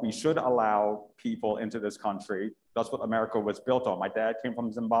first off, we should allow people into this country. That's what America was built on. My dad came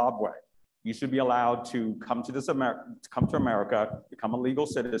from Zimbabwe. You should be allowed to come to America, become a legal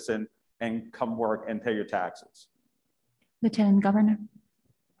citizen, and come work and pay your taxes. Lieutenant Governor.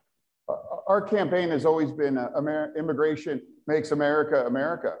 Our campaign has always been immigration makes America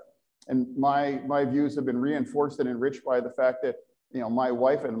America. And my views have been reinforced and enriched by the fact that, my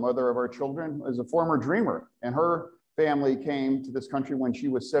wife and the mother of our children is a former dreamer, and her family came to this country when she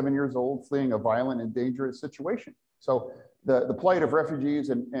was 7 years old, fleeing a violent and dangerous situation. So the plight of refugees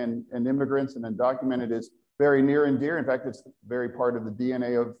and immigrants and undocumented is very near and dear. In fact, it's very part of the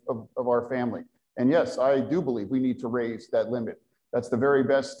DNA of our family. And yes, I do believe we need to raise that limit. That's the very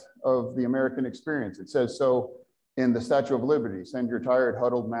best of the American experience. It says so in the Statue of Liberty, send your tired,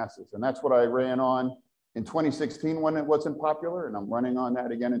 huddled masses. And that's what I ran on in 2016 when it wasn't popular, and I'm running on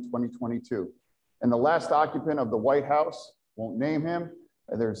that again in 2022. And the last occupant of the White House, won't name him,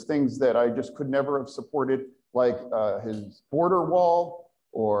 there's things that I just could never have supported, like his border wall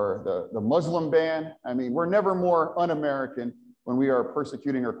or the Muslim ban. I mean, we're never more un-American when we are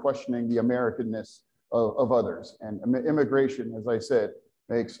persecuting or questioning the Americanness of others. And immigration, as I said,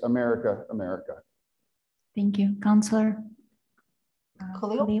 makes America America. Thank you. Counselor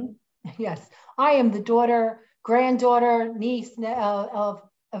Khalil? Yes, I am the daughter, granddaughter, niece of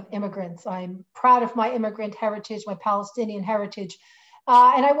immigrants. I'm proud of my immigrant heritage, my Palestinian heritage.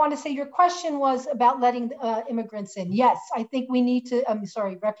 And I want to say your question was about letting immigrants in. Yes, I think we need to,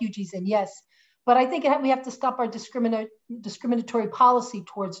 refugees in, yes. But I think we have to stop our discriminatory policy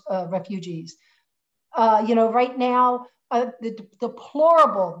towards refugees. Right now, the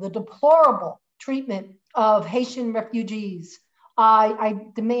deplorable treatment of Haitian refugees. I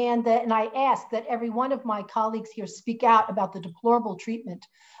demand that, and I ask that every one of my colleagues here speak out about the deplorable treatment.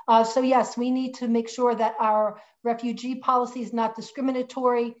 So yes, we need to make sure that our refugee policy is not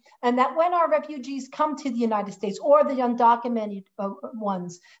discriminatory, and that when our refugees come to the United States, or the undocumented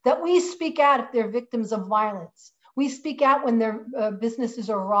ones, that we speak out if they're victims of violence. We speak out when their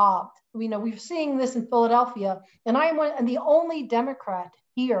businesses are robbed. We're seeing this in Philadelphia, and I'm the only Democrat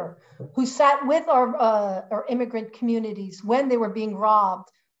here who sat with our immigrant communities when they were being robbed.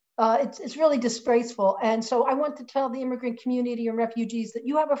 It's really disgraceful. And so I want to tell the immigrant community and refugees that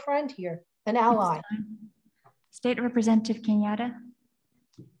you have a friend here, an ally. State Representative Kenyatta.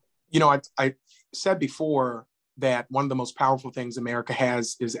 I said before that one of the most powerful things America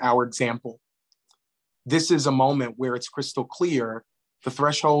has is our example. This is a moment where it's crystal clear the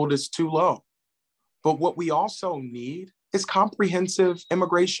threshold is too low. But what we also need is comprehensive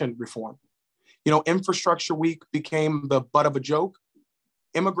immigration reform. Infrastructure Week became the butt of a joke.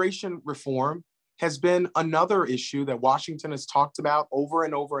 Immigration reform has been another issue that Washington has talked about over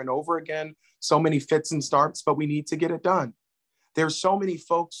and over and over again. So many fits and starts, but we need to get it done. There's so many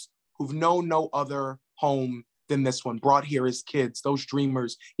folks who've known no other home than this one, brought here as kids. Those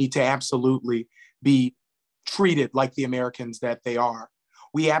dreamers need to absolutely be treated like the Americans that they are.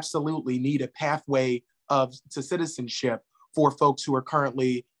 We absolutely need a pathway to citizenship for folks who are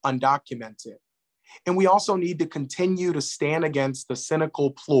currently undocumented. And we also need to continue to stand against the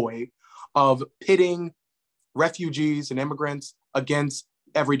cynical ploy of pitting refugees and immigrants against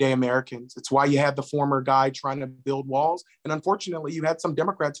everyday Americans. It's why you had the former guy trying to build walls. And unfortunately, you had some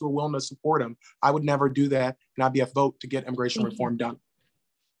Democrats who were willing to support him. I would never do that. And I'd be a vote to get immigration reform done.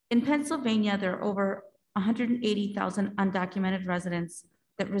 In Pennsylvania, there are over 180,000 undocumented residents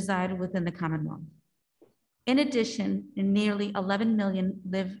that reside within the Commonwealth. In addition, nearly 11 million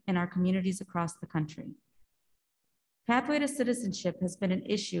live in our communities across the country. Pathway to citizenship has been an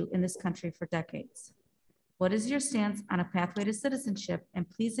issue in this country for decades. What is your stance on a pathway to citizenship? And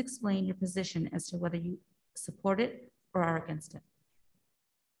please explain your position as to whether you support it or are against it.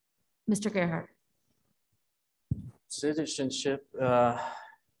 Mr. Gerhardt. Citizenship,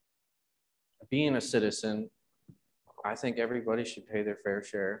 being a citizen, I think everybody should pay their fair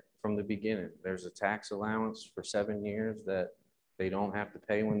share from the beginning. There's a tax allowance for 7 years that they don't have to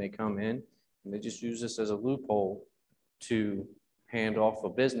pay when they come in. And they just use this as a loophole to hand off a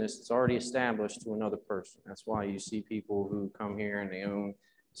business that's already established to another person. That's why you see people who come here and they own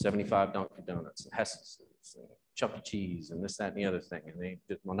 75 Dunkin' Donuts and Hess's and Chuck E. Cheese and this, that, and the other thing. And they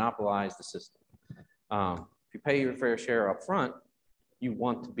just monopolize the system. If you pay your fair share up front, you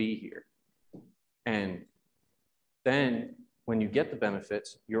want to be here. And then when you get the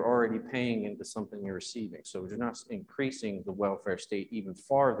benefits, you're already paying into something you're receiving. So you're not increasing the welfare state even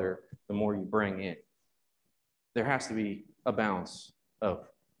farther the more you bring in. There has to be a balance of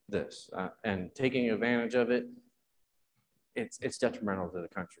this. And taking advantage of it, it's detrimental to the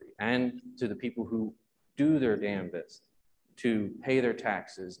country and to the people who do their damn best to pay their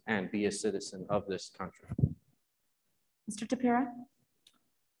taxes and be a citizen of this country. Mr. Tapera?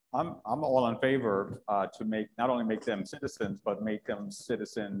 I'm all in favor to not only make them citizens, but make them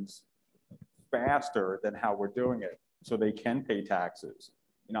citizens faster than how we're doing it, so they can pay taxes.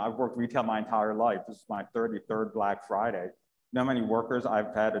 You know, I've worked retail my entire life. This is my 33rd Black Friday. You know how many workers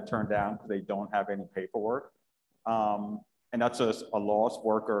I've had to turn down because they don't have any paperwork? And that's a lost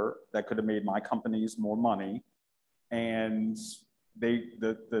worker that could have made my companies more money. And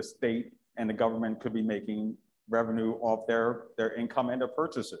the state and the government could be making revenue off their income and their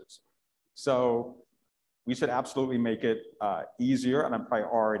purchases. So we should absolutely make it easier and a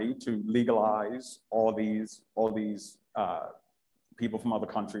priority to legalize all these people from other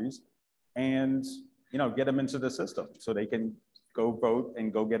countries, and get them into the system so they can go vote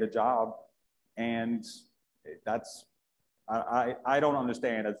and go get a job. And that's I don't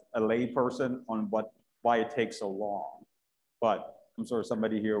understand as a lay person on why it takes so long, but I'm sure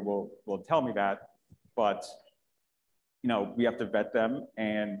somebody here will tell me that. But we have to vet them,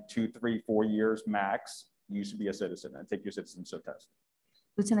 and 2, 3, 4 years max, you should be a citizen and take your citizenship test.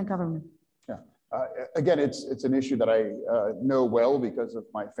 Lieutenant Governor. Yeah. Again, it's an issue that I know well because of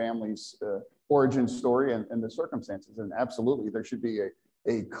my family's origin story and the circumstances. And absolutely, there should be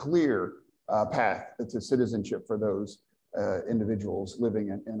a clear path to citizenship for those individuals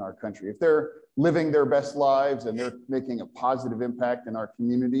living in our country. If they're living their best lives and they're making a positive impact in our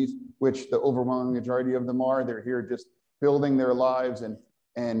communities, which the overwhelming majority of them are, they're here just building their lives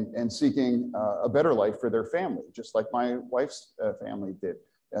and seeking a better life for their family, just like my wife's family did.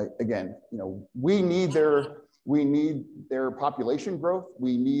 Again, we need their population growth.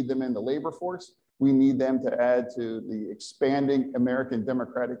 We need them in the labor force. We need them to add to the expanding American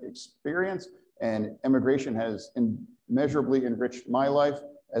democratic experience. And immigration has immeasurably enriched my life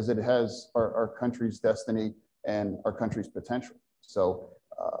as it has our country's destiny and our country's potential. So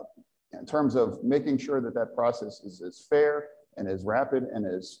in terms of making sure that process is as fair and as rapid and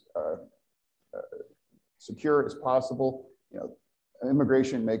as secure as possible,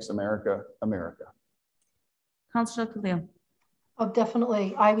 immigration makes America, America. Councilor Khalil. Oh,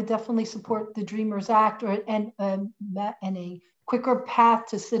 definitely. I would definitely support the Dreamers Act and a quicker path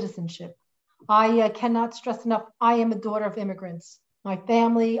to citizenship. I cannot stress enough, I am a daughter of immigrants. My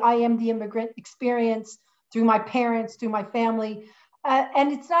family, I am the immigrant experience through my parents, through my family.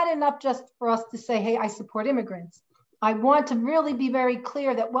 And it's not enough just for us to say, hey, I support immigrants. I want to really be very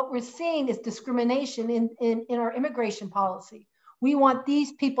clear that what we're seeing is discrimination in our immigration policy. We want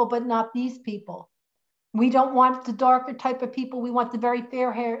these people, but not these people. We don't want the darker type of people. We want the very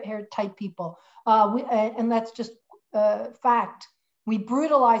fair hair type people. And that's just fact. We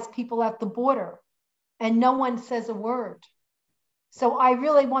brutalize people at the border and no one says a word. So I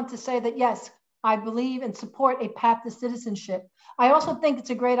really want to say that, yes, I believe and support a path to citizenship. I also think it's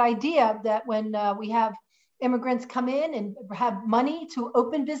a great idea that when we have immigrants come in and have money to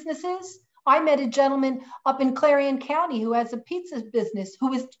open businesses. I met a gentleman up in Clarion County who has a pizza business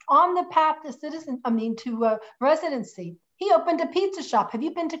who is on the path to residency. He opened a pizza shop. Have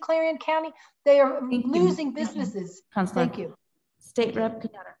you been to Clarion County? They are losing businesses. Thank you. State Rep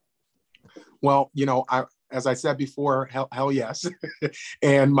Canada. Well, as I said before, hell yes.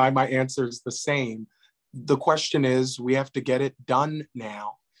 And my answer is the same. The question is, we have to get it done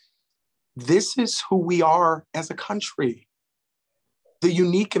now. This is who we are as a country. The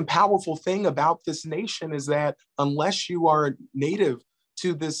unique and powerful thing about this nation is that unless you are native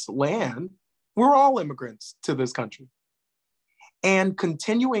to this land, we're all immigrants to this country. And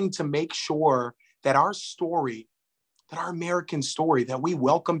continuing to make sure that our story, that our American story, that we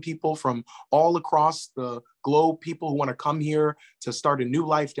welcome people from all across the globe, people who want to come here to start a new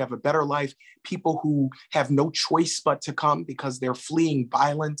life, to have a better life, people who have no choice but to come because they're fleeing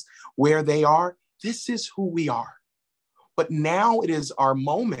violence where they are. This is who we are. But now it is our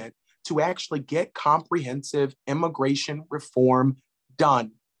moment to actually get comprehensive immigration reform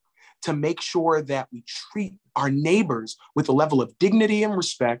done, to make sure that we treat our neighbors with a level of dignity and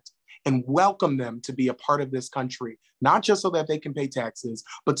respect and welcome them to be a part of this country, not just so that they can pay taxes,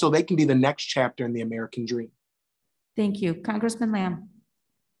 but so they can be the next chapter in the American dream. Thank you. Congressman Lamb.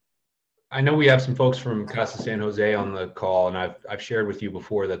 I know we have some folks from Casa San Jose on the call, and I've shared with you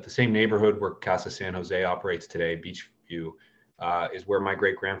before that the same neighborhood where Casa San Jose operates today, Beachview, is where my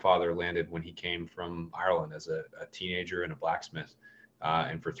great-grandfather landed when he came from Ireland as a teenager and a blacksmith.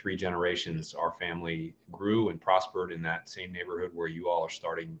 And for 3 generations, our family grew and prospered in that same neighborhood where you all are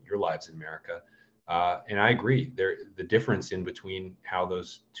starting your lives in America. And I agree, the difference in between how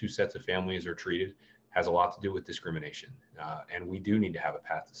those 2 sets of families are treated has a lot to do with discrimination. And we do need to have a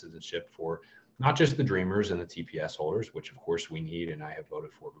path to citizenship for not just the dreamers and the TPS holders, which of course we need and I have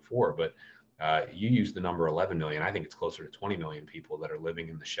voted for before, but you use the number 11 million. I think it's closer to 20 million people that are living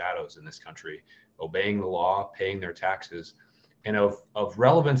in the shadows in this country, obeying the law, paying their taxes, and of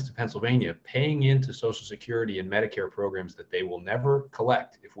relevance to Pennsylvania, paying into Social Security and Medicare programs that they will never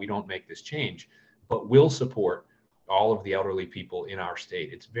collect if we don't make this change, but will support all of the elderly people in our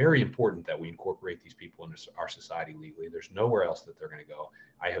state. It's very important that we incorporate these people into our society legally. There's nowhere else that they're going to go.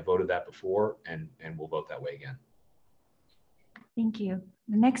 I have voted that before and will vote that way again. Thank you.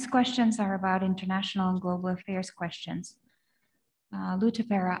 The next questions are about international and global affairs questions. Lou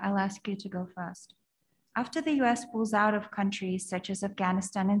Tapera, I'll ask you to go first. After the U.S. pulls out of countries such as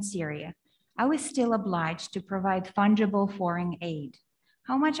Afghanistan and Syria, are we still obliged to provide fungible foreign aid?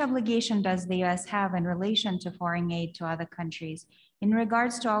 How much obligation does the U.S. have in relation to foreign aid to other countries in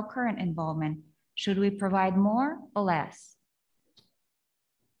regards to our current involvement? Should we provide more or less?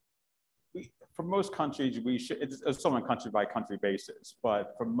 For most countries, we should, it's on a country by country basis,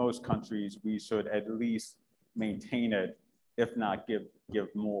 but for most countries, we should at least maintain it, if not give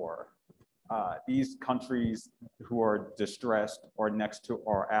more. These countries who are distressed are next to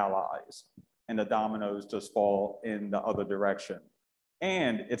our allies, and the dominoes just fall in the other direction.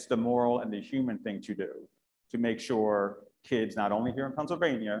 And it's the moral and the human thing to do, to make sure kids, not only here in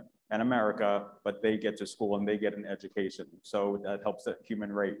Pennsylvania and America, but they get to school and they get an education. So that helps the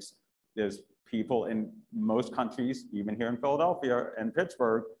human race. There's people in most countries, even here in Philadelphia and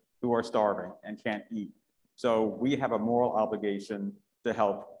Pittsburgh, who are starving and can't eat. So we have a moral obligation to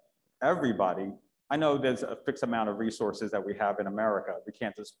help everybody. I know there's a fixed amount of resources that we have in America. We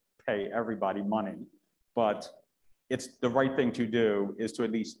can't just pay everybody money, but it's the right thing to do is to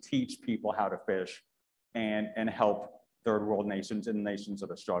at least teach people how to fish and help third world nations and nations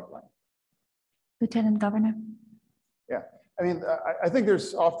that are struggling. Lieutenant Governor. Yeah, I mean, I think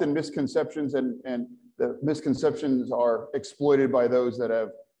there's often misconceptions, and the misconceptions are exploited by those that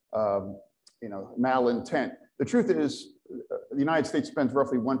have, malintent. The truth is, the United States spends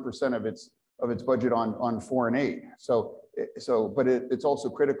roughly 1% of its budget on foreign aid. But it's also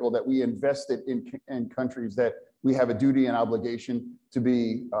critical that we invest it in countries that we have a duty and obligation to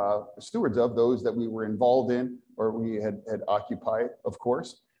be stewards of, those that we were involved in or we had occupied, of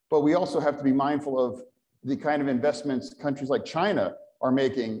course. But we also have to be mindful of the kind of investments countries like China are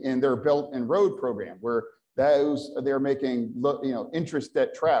making in their Belt and Road program, where they're making interest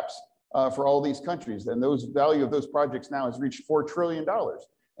debt traps for all these countries. And those value of those projects now has reached $4 trillion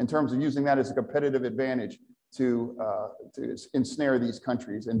in terms of using that as a competitive advantage to ensnare these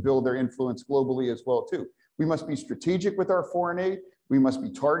countries and build their influence globally as well too. We must be strategic with our foreign aid. We must be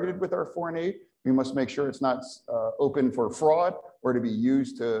targeted with our foreign aid. We must make sure it's not open for fraud or to be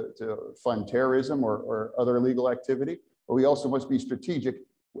used to fund terrorism or other illegal activity. But we also must be strategic,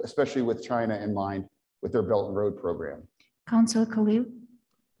 especially with China in mind, with their Belt and Road program. Councilor Khalil.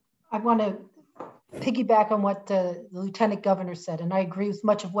 I want to piggyback on what the Lieutenant Governor said, and I agree with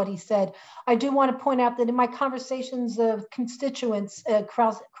much of what he said. I do want to point out that in my conversations of constituents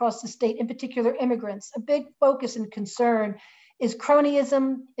across the state, in particular immigrants, a big focus and concern is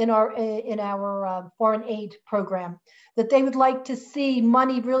cronyism in our foreign aid program, that they would like to see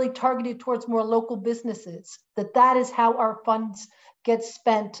money really targeted towards more local businesses, that is how our funds get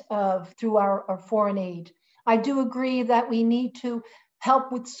spent through our foreign aid. I do agree that we need to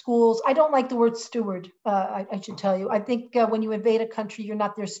help with schools. I don't like the word steward, I should tell you. I think when you invade a country, you're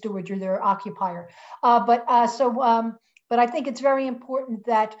not their steward, you're their occupier. But I think it's very important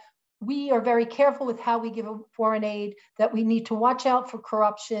that we are very careful with how we give foreign aid, that we need to watch out for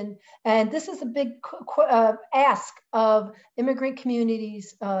corruption. And this is a big ask of immigrant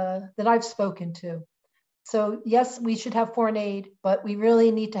communities that I've spoken to. So yes, we should have foreign aid, but we really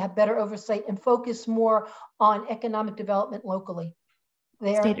need to have better oversight and focus more on economic development locally.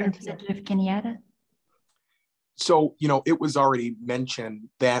 State Representative Kenyatta. So, it was already mentioned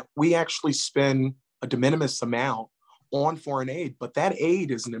that we actually spend a de minimis amount on foreign aid, but that aid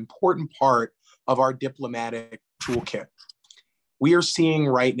is an important part of our diplomatic toolkit. We are seeing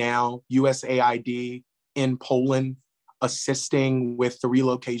right now USAID in Poland assisting with the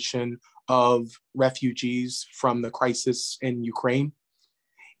relocation of refugees from the crisis in Ukraine.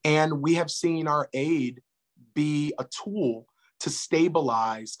 And we have seen our aid be a tool to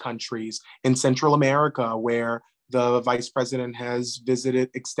stabilize countries in Central America, where the Vice President has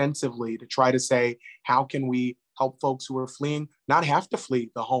visited extensively to try to say, how can we help folks who are fleeing not have to flee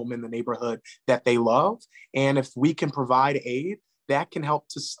the home in the neighborhood that they love? And if we can provide aid, that can help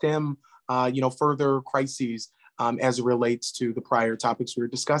to stem further crises as it relates to the prior topics we were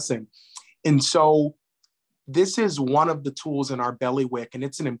discussing. And so this is one of the tools in our bailiwick, and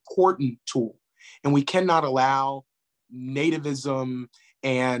it's an important tool. And we cannot allow nativism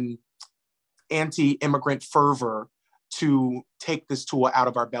and anti-immigrant fervor to take this tool out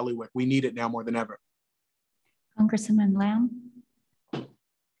of our bailiwick. We need it now more than ever. Congressman Lamb.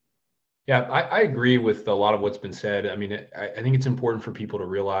 Yeah, I agree with a lot of what's been said. I mean, I think it's important for people to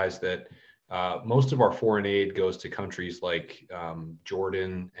realize that most of our foreign aid goes to countries like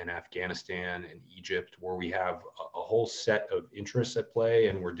Jordan and Afghanistan and Egypt, where we have a whole set of interests at play,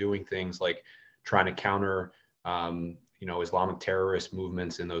 and we're doing things like trying to counter, Islamic terrorist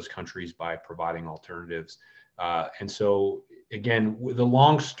movements in those countries by providing alternatives. And so, again, with the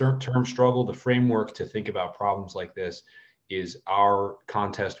long-term struggle, the framework to think about problems like this is our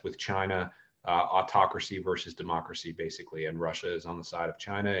contest with China, autocracy versus democracy, basically. And Russia is on the side of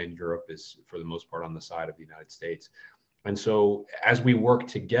China, and Europe is, for the most part, on the side of the United States. And so as we work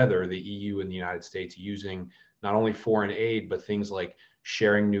together, the EU and the United States, using not only foreign aid, but things like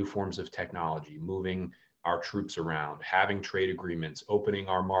sharing new forms of technology, moving our troops around, having trade agreements, opening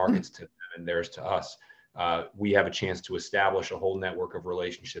our markets to them and theirs to us, we have a chance to establish a whole network of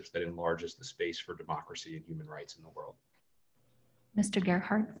relationships that enlarges the space for democracy and human rights in the world. Mr.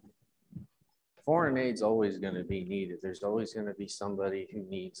 Gerhardt. Foreign aid's always going to be needed. There's always going to be somebody who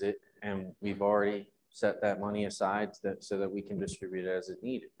needs it, and we've already set that money aside so that we can distribute it as it's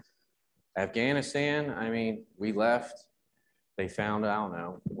needed. Afghanistan, I mean, we left. They found, I don't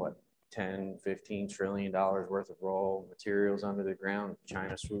know, what, 10, 15 trillion dollars worth of raw materials under the ground.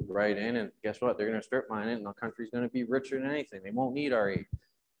 China swooped right in, and guess what? They're going to strip mine it, and the country's going to be richer than anything. They won't need our aid.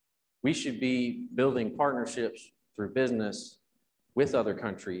 We should be building partnerships through business with other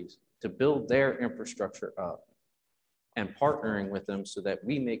countries to build their infrastructure up and partnering with them so that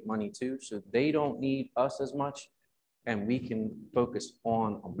we make money too, so they don't need us as much, and we can focus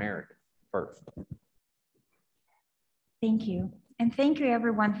on America first. Thank you. And thank you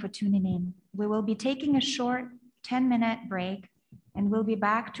everyone for tuning in. We will be taking a short 10-minute break, and we'll be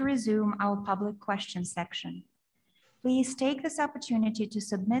back to resume our public questions section. Please take this opportunity to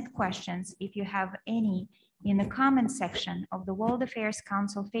submit questions, if you have any, in the comments section of the World Affairs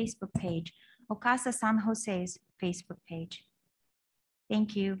Council Facebook page or Casa San José's Facebook page.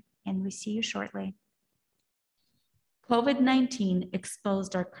 Thank you, and we see you shortly. COVID-19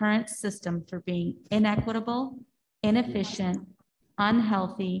 exposed our current system for being inequitable, inefficient,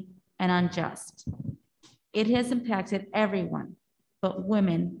 unhealthy, and unjust. It has impacted everyone, but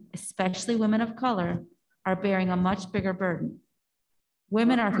women, especially women of color, are bearing a much bigger burden.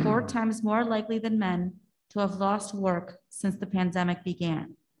 Women are 4 times more likely than men to have lost work since the pandemic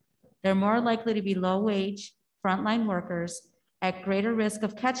began. They're more likely to be low-wage, frontline workers at greater risk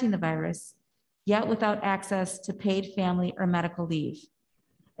of catching the virus, yet without access to paid family or medical leave.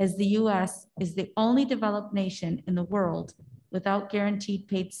 As the U.S. is the only developed nation in the world without guaranteed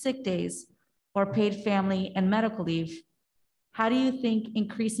paid sick days or paid family and medical leave, how do you think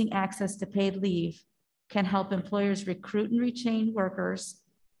increasing access to paid leave can help employers recruit and retain workers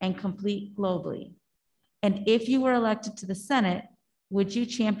and compete globally? And if you were elected to the Senate, would you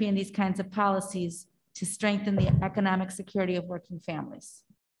champion these kinds of policies to strengthen the economic security of working families?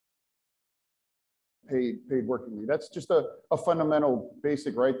 Paid working leave. That's just a fundamental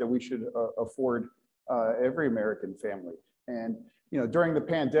basic right that we should afford every American family. And during the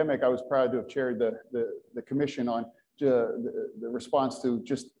pandemic, I was proud to have chaired the commission on the response to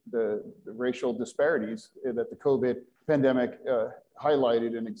just the racial disparities that the COVID pandemic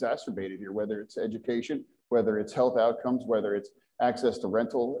highlighted and exacerbated here, whether it's education, whether it's health outcomes, whether it's access to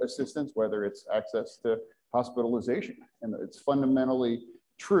rental assistance, whether it's access to hospitalization. And it's fundamentally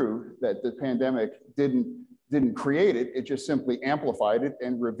true that the pandemic didn't create it, it just simply amplified it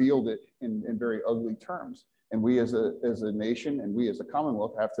and revealed it in very ugly terms. And we as a nation and we as a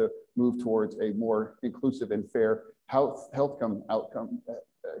Commonwealth have to move towards a more inclusive and fair healthcare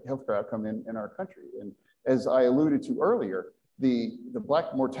outcome in our country. And as I alluded to earlier, the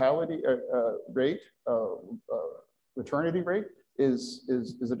Black mortality rate, maternity rate is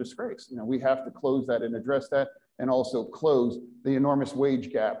a disgrace. We have to close that and address that, and also close the enormous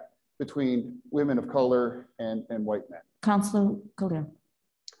wage gap between women of color and white men. Councilor Khalil.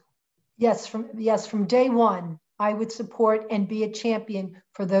 Yes, from day one, I would support and be a champion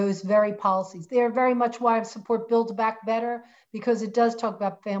for those very policies. They are very much why I support Build Back Better, because it does talk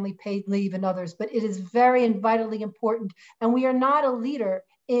about family paid leave and others, but it is very and vitally important. And we are not a leader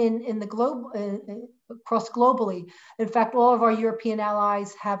in the globe, across globally. In fact, all of our European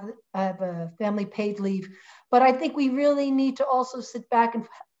allies have a family paid leave. But I think we really need to also sit back and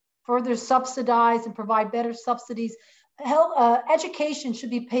further subsidize and provide better subsidies. Education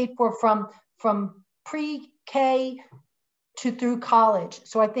should be paid for from pre-K through college.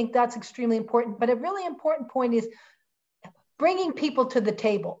 So I think that's extremely important. But a really important point is bringing people to the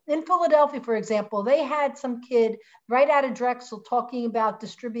table. In Philadelphia, for example, they had some kid right out of Drexel talking about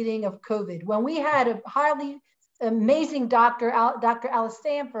distributing of COVID. When we had a highly amazing Dr. Alice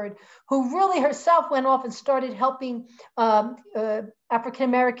Stanford, who really herself went off and started helping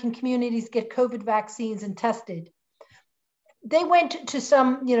African-American communities get COVID vaccines and tested. They went to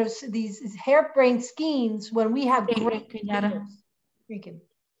some, these harebrained schemes when we have great leaders.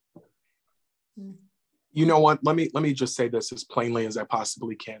 You know what? Let me just say this as plainly as I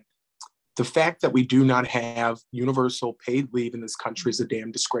possibly can. The fact that we do not have universal paid leave in this country is a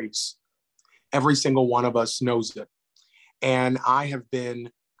damn disgrace. Every single one of us knows it. And I have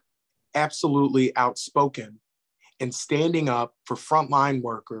been absolutely outspoken in standing up for frontline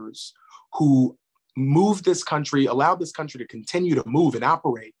workers who moved this country, allowed this country to continue to move and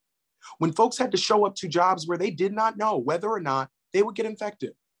operate when folks had to show up to jobs where they did not know whether or not they would get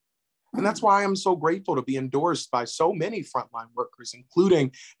infected. And that's why I'm so grateful to be endorsed by so many frontline workers,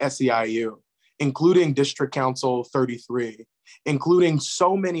 including SEIU, including District Council 33, including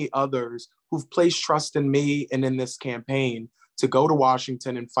so many others who've placed trust in me and in this campaign to go to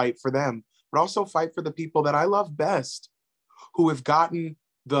Washington and fight for them, but also fight for the people that I love best, who have gotten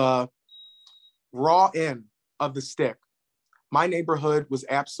the raw end of the stick. My neighborhood was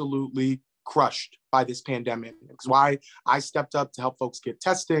absolutely crushed by this pandemic. It's why I stepped up to help folks get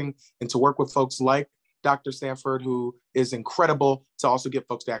testing and to work with folks like Dr. Stanford, who is incredible, to also get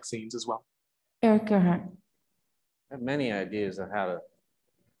folks vaccines as well. Eric Gerhardt. I have many ideas on how to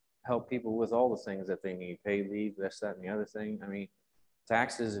help people with all the things that they need, paid leave, this, that, and the other thing. I mean,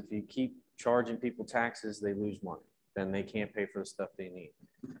 taxes, if you keep charging people taxes, they lose money. Then they can't pay for the stuff they need.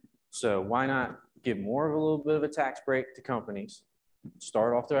 So why not give more of a little bit of a tax break to companies,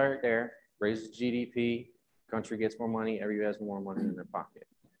 start off there, raise the GDP, country gets more money, everybody has more money in their pocket.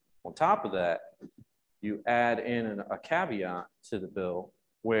 On top of that, you add in a caveat to the bill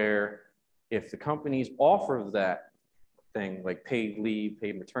where if the companies offer that thing like paid leave,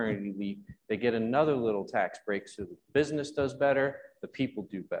 paid maternity leave, they get another little tax break so the business does better, the people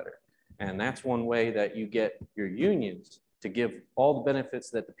do better. And that's one way that you get your unions to give all the benefits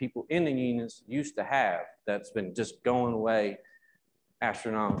that the people in the unions used to have that's been just going away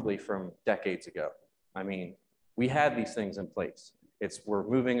astronomically from decades ago. I mean, we had these things in place. We're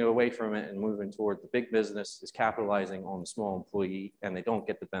moving away from it and moving toward the big business is capitalizing on the small employee and they don't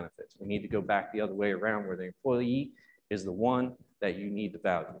get the benefits. We need to go back the other way around where the employee is the one that you need to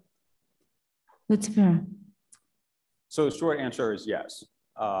value. So the short answer is yes.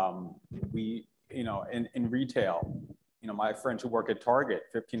 We, in retail, my friends who work at Target,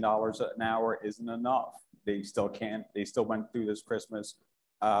 $15 an hour isn't enough. They still went through this Christmas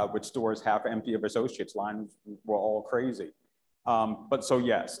with stores half empty of associates. Lines were all crazy. But so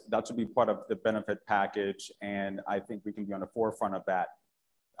yes, that should be part of the benefit package. And I think we can be on the forefront of that.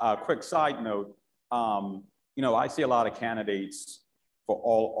 Quick side note, I see a lot of candidates for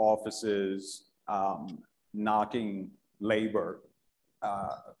all offices knocking labor.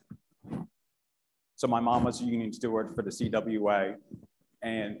 So my mom was a union steward for the CWA,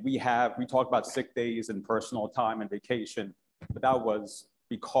 and we talk about sick days and personal time and vacation, but that was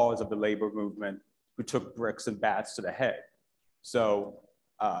because of the labor movement who took bricks and bats to the head. So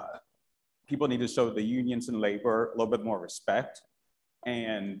people need to show the unions and labor a little bit more respect,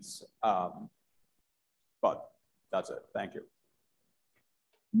 and but that's it. Thank you.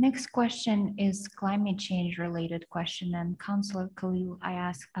 Next question is climate change related question, and Councillor Khalil,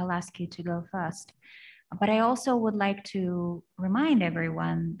 I'll ask you to go first. But I also would like to remind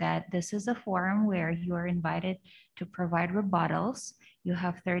everyone that this is a forum where you are invited to provide rebuttals. You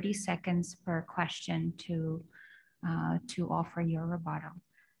have 30 seconds per question to offer your rebuttal.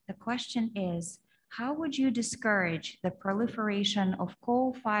 The question is, how would you discourage the proliferation of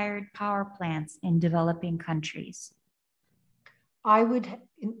coal-fired power plants in developing countries? I would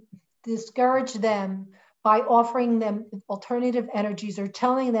discourage them by offering them alternative energies or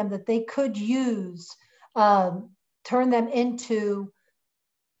telling them that they could turn them into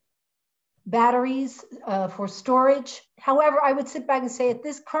batteries for storage. However, I would sit back and say at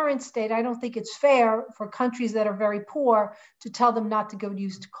this current state, I don't think it's fair for countries that are very poor to tell them not to go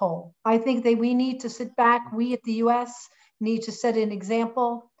use coal. I think that we need to sit back, we at the US need to set an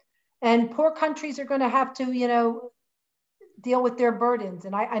example, and poor countries are going to have to, deal with their burdens.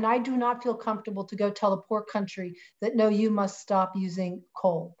 And I do not feel comfortable to go tell a poor country that, no, you must stop using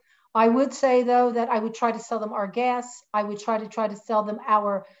coal. I would say, though, that I would try to sell them our gas. I would try to sell them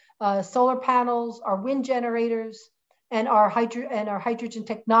our solar panels, our wind generators, and our hydrogen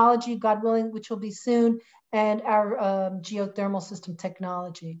technology, God willing, which will be soon, and our geothermal system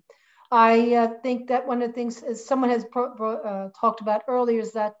technology. I think that one of the things, as someone has talked about earlier,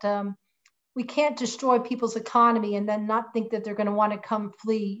 is that we can't destroy people's economy and then not think that they're going to want to come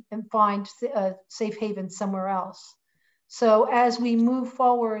flee and find a safe haven somewhere else. So as we move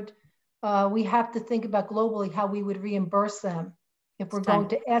forward, we have to think about globally how we would reimburse them if we're going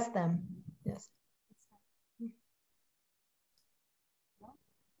to ask them. Yes.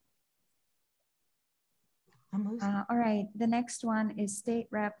 All right, the next one is State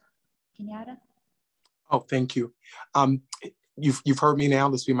Rep Kenyatta. Oh, thank you. You've heard me now,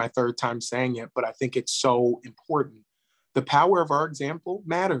 this will be my third time saying it, but I think it's so important. The power of our example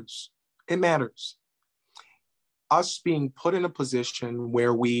matters. It matters. Us being put in a position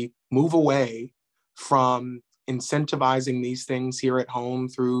where we move away from incentivizing these things here at home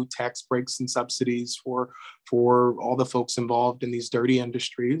through tax breaks and subsidies for all the folks involved in these dirty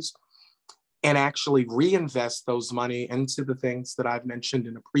industries, and actually reinvest those money into the things that I've mentioned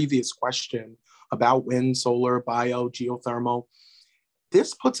in a previous question about wind, solar, bio, geothermal.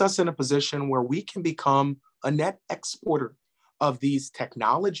 This puts us in a position where we can become a net exporter of these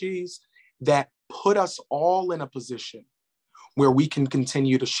technologies that put us all in a position where we can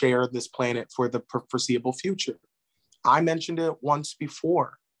continue to share this planet for the foreseeable future. I mentioned it once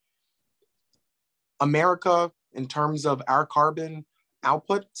before. America, in terms of our carbon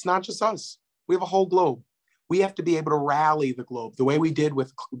output, it's not just us. We have a whole globe. We have to be able to rally the globe the way we did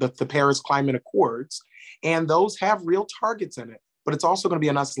with the Paris Climate Accords. And those have real targets in it, but it's also going to be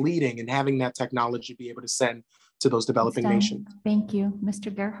on us leading and having that technology be able to send to those developing nations. Thank you.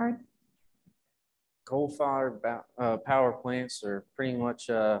 Mr. Gerhard? Coal-fired power plants are pretty much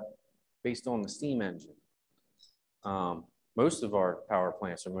based on the steam engine. Most of our power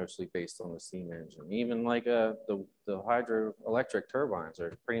plants are mostly based on the steam engine. Even like the hydroelectric turbines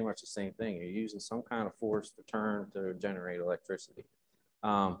are pretty much the same thing. You're using some kind of force to turn to generate electricity.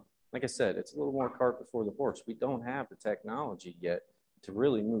 Like I said, it's a little more cart before the horse. We don't have the technology yet to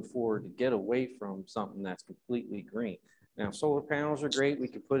really move forward to get away from something that's completely green. Now, solar panels are great. We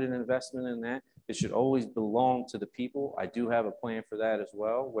could put an investment in that. It should always belong to the people. I do have a plan for that as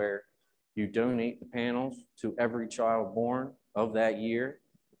well, where you donate the panels to every child born of that year.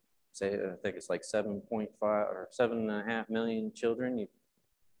 Say, I think it's like 7.5 or 7.5 million children. You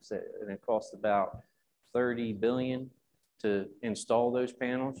say, and it costs about 30 billion to install those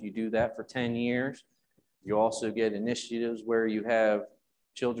panels. You do that for 10 years. You also get initiatives where you have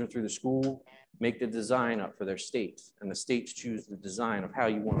children through the school make the design up for their states, and the states choose the design of how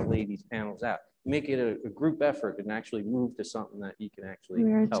you want to lay these panels out. Make it a group effort and actually move to something that you can actually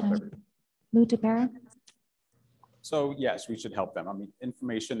help everyone. So yes, we should help them. I mean,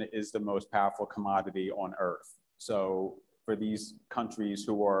 information is the most powerful commodity on earth. So for these countries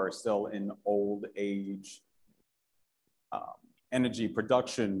who are still in old age energy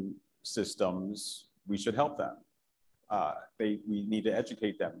production systems, we should help them. We need to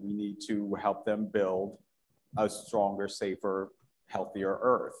educate them. We need to help them build a stronger, safer, healthier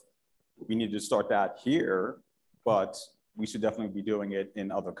earth. We need to start that here, but we should definitely be doing it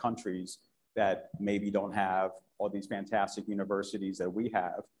in other countries that maybe don't have all these fantastic universities that we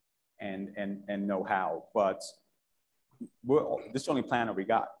have and know how. But this is the only planet we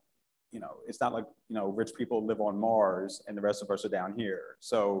got. You know, it's not like, you know, rich people live on Mars and the rest of us are down here.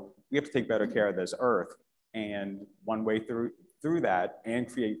 So we have to take better care of this earth. And one way through that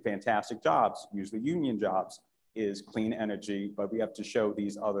and create fantastic jobs, usually union jobs, is clean energy, but we have to show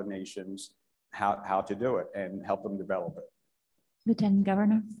these other nations how to do it and help them develop it. Lieutenant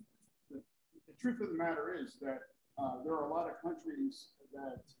Governor. The truth of the matter is that there are a lot of countries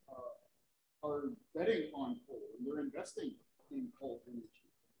that are betting on coal and they're investing in coal energy.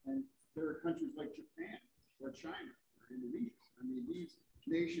 And there are countries like Japan or China or Indonesia. I mean, these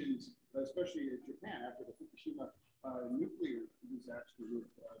nations, especially Japan, after the Fukushima nuclear disaster with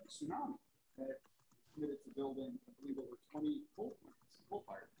the tsunami, had committed to building, I believe, over 20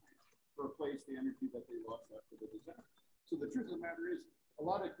 coal-fired plants to replace the energy that they lost after the disaster. So the truth of the matter is, a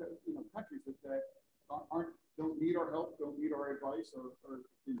lot of countries that don't need our help, don't need our advice, or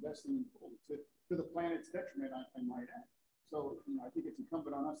investing in coal to the planet's detriment, I might add. So I think it's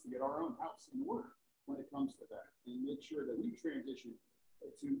incumbent on us to get our own house in order when it comes to that, and make sure that we transition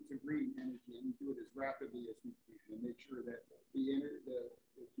to green energy and do it as rapidly as we can, and make sure that the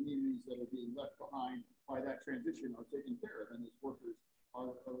communities that are being left behind by that transition are taken care of, and as workers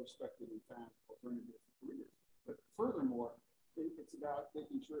are respected and found alternative careers. But furthermore, it's about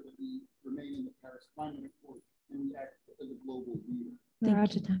making sure that we remain in the Paris Climate Accord and we act as a global leader.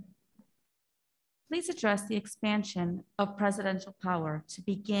 Please address the expansion of presidential power to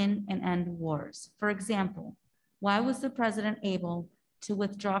begin and end wars. For example, why was the president able to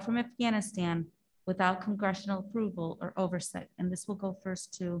withdraw from Afghanistan without congressional approval or oversight? And this will go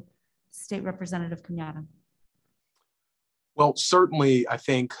first to State Representative Kenyatta. Well, certainly, I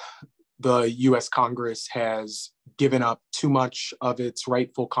think the U.S. Congress has given up too much of its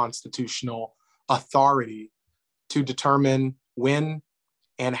rightful constitutional authority to determine when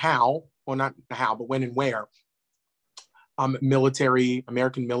and how, well, not how, but when and where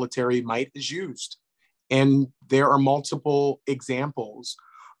American military might is used. And there are multiple examples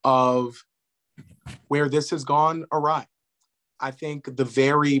of where this has gone awry. I think the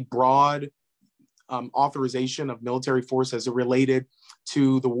very broad authorization of military force as it related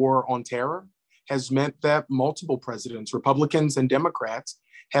to the war on terror has meant that multiple presidents, Republicans and Democrats,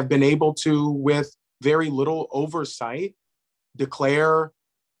 have been able to, with very little oversight, declare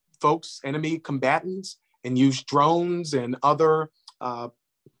folks enemy combatants and use drones and other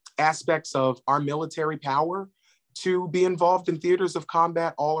aspects of our military power to be involved in theaters of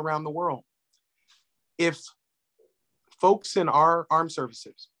combat all around the world. If folks in our armed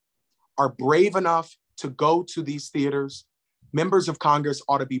services are brave enough to go to these theaters, members of Congress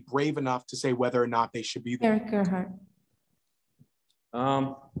ought to be brave enough to say whether or not they should be there. Eric Gerhardt.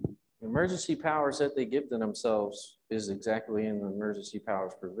 Emergency powers that they give to themselves is exactly in the emergency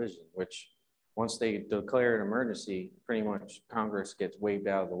powers provision, which once they declare an emergency, pretty much Congress gets waved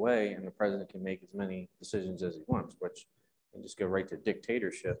out of the way and the president can make as many decisions as he wants, which can just go right to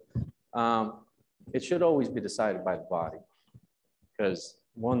dictatorship. It should always be decided by the body because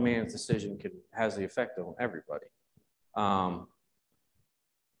one man's decision has the effect on everybody.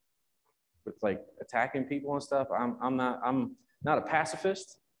 With like attacking people and stuff, I'm not a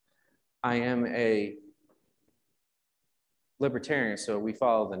pacifist. I am a libertarian, so we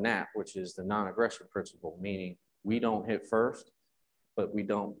follow the NAP, which is the non-aggression principle, meaning we don't hit first, but we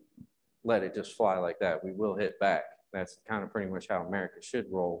don't let it just fly like that. We will hit back. That's kind of pretty much how America should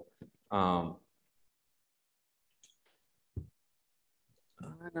roll.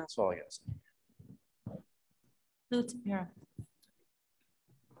 That's all I got to say. Lou Tapera.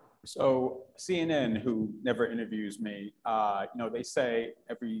 So CNN, who never interviews me, they say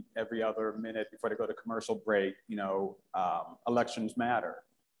every other minute before they go to commercial break, elections matter.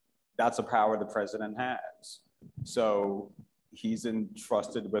 That's a power the president has. So he's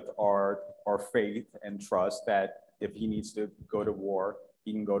entrusted with our faith and trust that if he needs to go to war,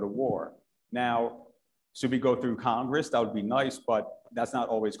 he can go to war. Now, should we go through Congress? That would be nice, but that's not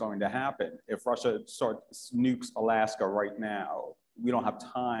always going to happen. If Russia nukes Alaska right now, we don't have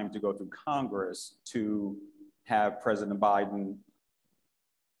time to go through Congress to have President Biden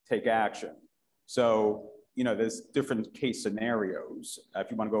take action. So, there's different case scenarios. If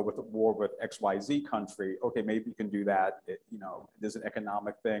you want to go with a war with XYZ country, okay, maybe you can do that. There's an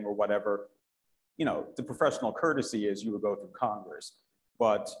economic thing or whatever. The professional courtesy is you would go through Congress,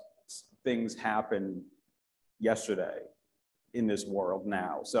 but things happen yesterday in this world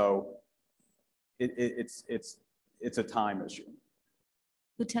now. So it's a time issue.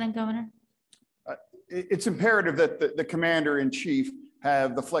 Lieutenant Governor. It's imperative that the commander-in-chief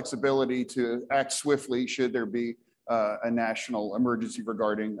have the flexibility to act swiftly should there be a national emergency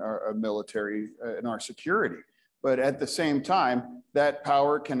regarding our military and our security. But at the same time, that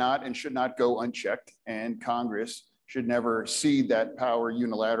power cannot and should not go unchecked, and Congress should never cede that power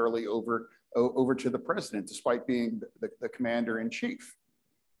unilaterally over to the president, despite being the commander-in-chief.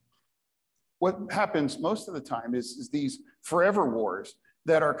 What happens most of the time is these forever wars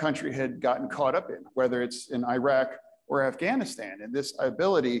that our country had gotten caught up in, whether it's in Iraq or Afghanistan. And this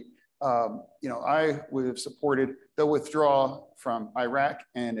ability, I would have supported the withdrawal from Iraq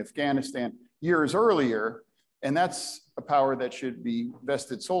and Afghanistan years earlier. And that's a power that should be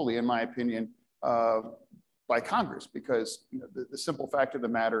vested solely, in my opinion, by Congress, because the simple fact of the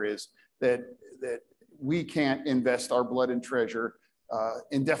matter is that we can't invest our blood and treasure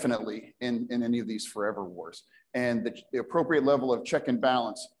indefinitely in any of these forever wars. And the appropriate level of check and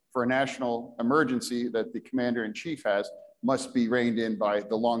balance for a national emergency that the commander-in-chief has must be reined in by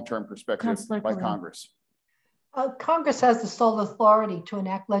the long-term perspective by Congress. Congress has the sole authority to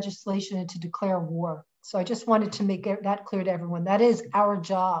enact legislation and to declare war. So I just wanted to make that clear to everyone. That is our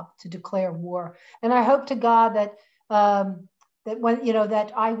job, to declare war. And I hope to God that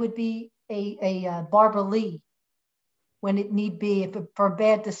that I would be a Barbara Lee when it need be for a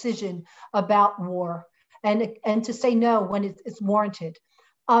bad decision about war, and to say no when it's warranted.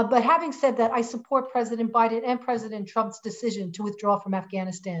 But having said that, I support President Biden and President Trump's decision to withdraw from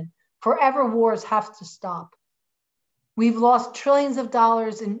Afghanistan. Forever wars have to stop. We've lost trillions of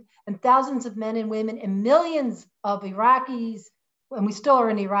dollars and thousands of men and women and millions of Iraqis, and we still are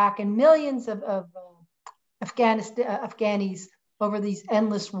in Iraq, and millions of Afghanis over these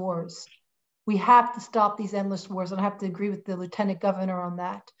endless wars. We have to stop these endless wars, and I have to agree with the Lieutenant Governor on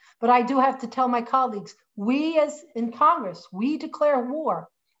that. But I do have to tell my colleagues, we as in Congress, we declare war,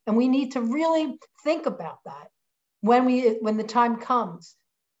 and we need to really think about that when the time comes.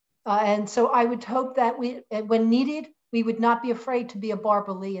 And so I would hope that when needed, we would not be afraid to be a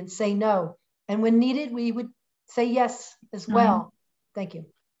Barbara Lee and say no. And when needed, we would say yes as well. Thank you.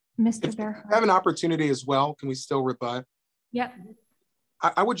 Mr. Gerhardt. I have an opportunity as well. Can we still rebut? Yep.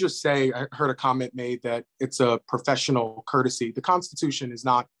 I would just say, I heard a comment made that it's a professional courtesy. The Constitution is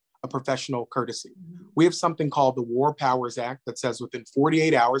not a professional courtesy. We have something called the War Powers Act that says within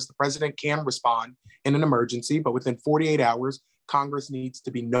 48 hours, the president can respond in an emergency, but within 48 hours, Congress needs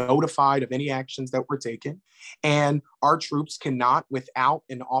to be notified of any actions that were taken. And our troops cannot, without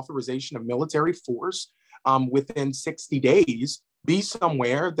an authorization of military force, within 60 days, be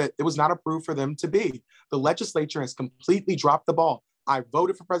somewhere that it was not approved for them to be. The legislature has completely dropped the ball. I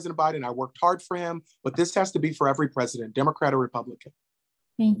voted for President Biden. I worked hard for him, but this has to be for every president, Democrat or Republican.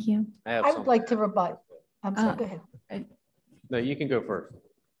 Thank you. I would like to rebut. I'm sorry, go ahead. No, you can go first.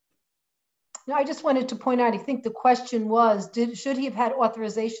 No, I just wanted to point out, I think the question was, should he have had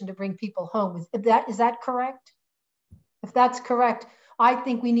authorization to bring people home? Is that correct? If that's correct, I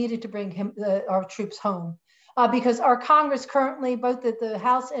think we needed to bring our troops home. Because our Congress currently, both at the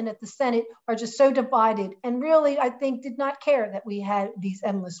House and at the Senate, are just so divided and really, I think, did not care that we had these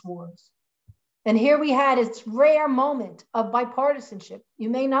endless wars. And here we had its rare moment of bipartisanship. You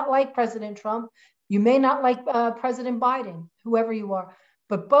may not like President Trump, you may not like President Biden, whoever you are,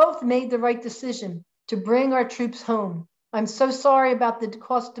 but both made the right decision to bring our troops home. I'm so sorry about the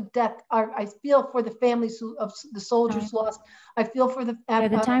cost of death. I feel for the families of the soldiers lost. I feel for the...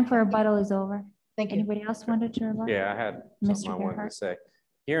 the time for rebuttal is over. Thank you. Anybody else wanted to rebut? Yeah, I had something I wanted to say.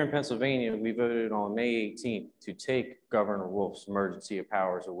 Here in Pennsylvania, we voted on May 18th to take Governor Wolf's emergency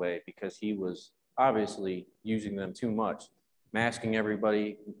powers away because he was obviously using them too much, masking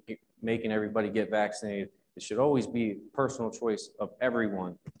everybody, making everybody get vaccinated. It should always be personal choice of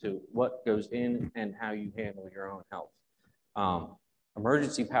everyone to what goes in and how you handle your own health.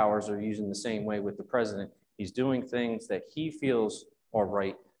 Emergency powers are used in the same way with the president. He's doing things that he feels are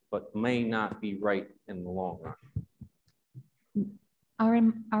right, but may not be right in the long run.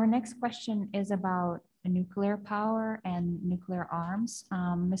 Our next question is about nuclear power and nuclear arms.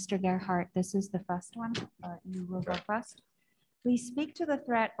 Mr. Gerhardt, this is the first one. You will go first. Please speak to the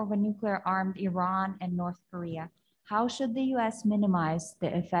threat of a nuclear-armed Iran and North Korea. How should the U.S. minimize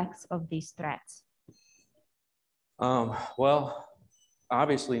the effects of these threats? Well,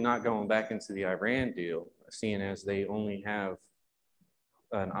 obviously not going back into the Iran deal, seeing as they only have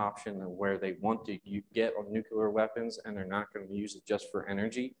an option where they want to get on nuclear weapons and they're not going to use it just for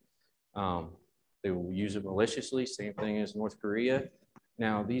energy. They will use it maliciously, same thing as North Korea.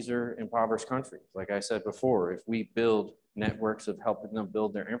 Now, these are impoverished countries. Like I said before, if we build networks of helping them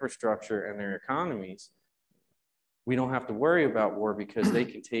build their infrastructure and their economies, we don't have to worry about war because they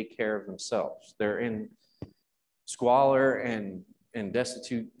can take care of themselves. They're in squalor and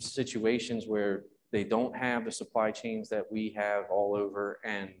destitute situations where they don't have the supply chains that we have all over.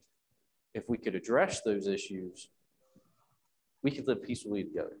 And if we could address those issues, we could live peacefully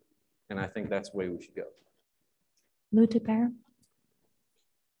together. And I think that's the way we should go. Lieutenant.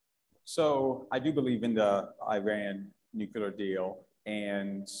 So I do believe in the Iran nuclear deal.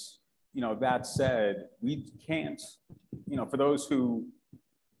 And, that said, we can't, for those who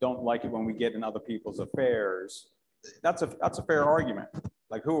don't like it when we get in other people's affairs, that's a fair argument.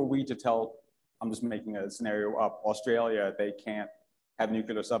 Like, who are we to tell, I'm just making a scenario up, Australia, they can't have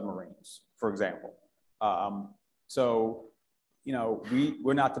nuclear submarines, for example. We're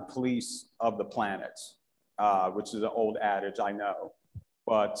not the police of the planet, which is an old adage, I know.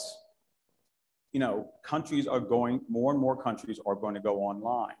 But, countries are more and more countries are going to go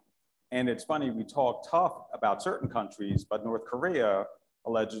online. And it's funny, we talk tough about certain countries, but North Korea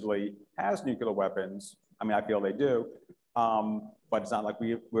allegedly has nuclear weapons. I mean, I feel they do, but it's not like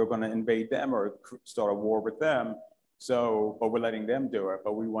we're going to invade them or start a war with them. So, but we're letting them do it.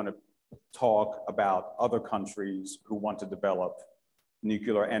 But we want to talk about other countries who want to develop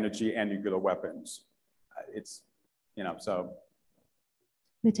nuclear energy and nuclear weapons. So.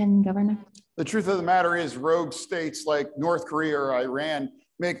 Lieutenant Governor. The truth of the matter is rogue states like North Korea or Iran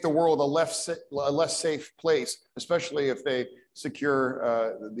make the world a less safe place, especially if they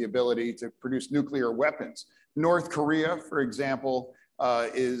secure the ability to produce nuclear weapons. North Korea, for example,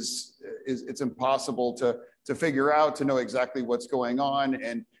 it's impossible to figure out, to know exactly what's going on,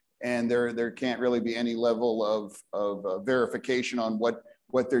 and there can't really be any level of verification on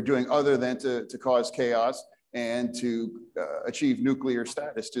what they're doing other than to cause chaos and to achieve nuclear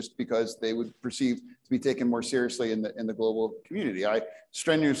status, just because they would perceive to be taken more seriously in the global community. I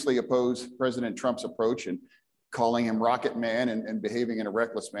strenuously oppose President Trump's approach and calling him Rocket Man and behaving in a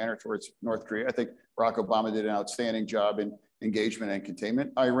reckless manner towards North Korea. I think Barack Obama did an outstanding job in engagement and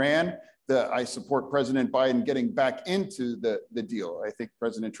containment. Iran, I support President Biden getting back into the deal. I think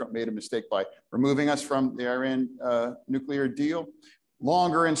President Trump made a mistake by removing us from the Iran nuclear deal.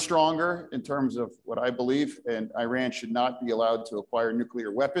 Longer and stronger in terms of what I believe, and Iran should not be allowed to acquire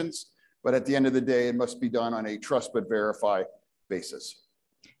nuclear weapons. But at the end of the day, it must be done on a trust but verify basis.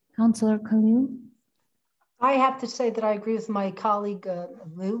 Councillor Khalil. I have to say that I agree with my colleague,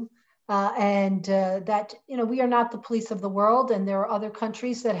 Lou, and that, we are not the police of the world, and there are other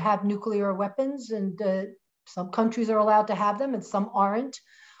countries that have nuclear weapons, and some countries are allowed to have them and some aren't.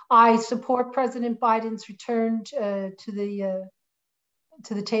 I support President Biden's return to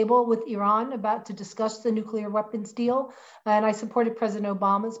the table with Iran to discuss the nuclear weapons deal, and I supported President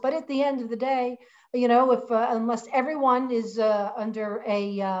Obama's. But at the end of the day, if unless everyone is under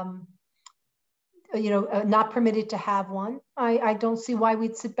a not permitted to have one, I don't see why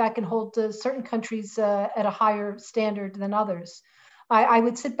we'd sit back and hold certain countries at a higher standard than others. I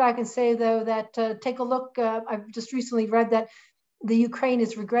would sit back and say, though, that take a look. I've just recently read that the Ukraine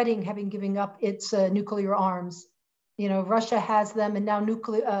is regretting having given up its nuclear arms. Russia has them, and now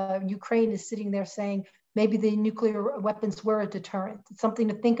Ukraine is sitting there saying maybe the nuclear weapons were a deterrent. It's something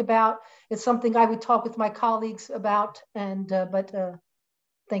to think about. It's something I would talk with my colleagues about. But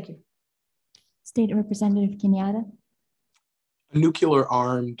thank you. State Representative Kenyatta. A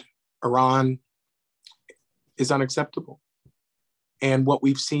nuclear-armed Iran is unacceptable. And what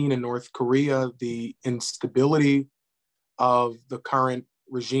we've seen in North Korea, the instability of the current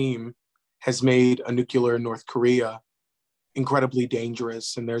regime has made a nuclear North Korea incredibly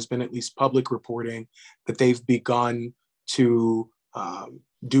dangerous. And there's been at least public reporting that they've begun to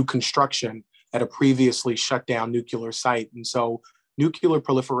do construction at a previously shut down nuclear site. And so nuclear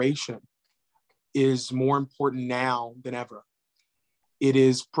proliferation is more important now than ever. It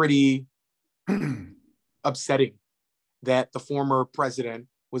is pretty upsetting that the former president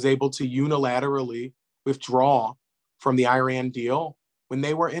was able to unilaterally withdraw from the Iran deal when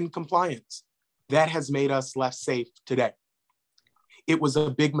they were in compliance. That has made us less safe today. It was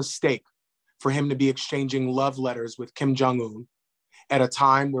a big mistake for him to be exchanging love letters with Kim Jong-un at a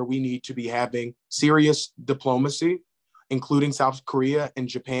time where we need to be having serious diplomacy, including South Korea and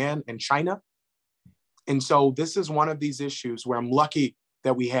Japan and China. And so this is one of these issues where I'm lucky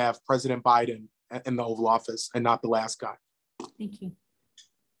that we have President Biden in the Oval Office and not the last guy. Thank you.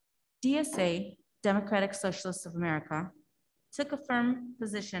 DSA, Democratic Socialists of America, took a firm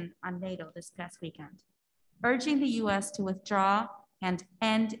position on NATO this past weekend, urging the U.S. to withdraw and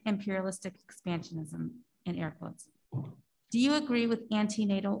end imperialistic expansionism, in air quotes. Do you agree with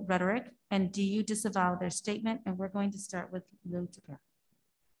anti-NATO rhetoric, and do you disavow their statement? And we're going to start with Lou Tapera.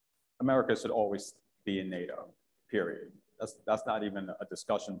 America should always be in NATO, period. That's not even a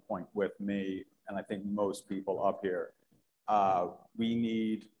discussion point with me, and I think most people up here. We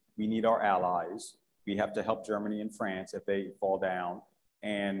need our allies. We have to help Germany and France if they fall down,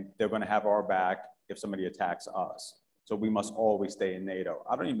 and they're going to have our back if somebody attacks us. So we must always stay in NATO.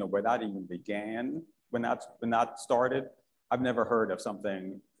 I don't even know where that even began when that started. I've never heard of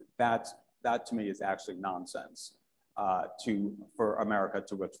something that to me is actually nonsense for America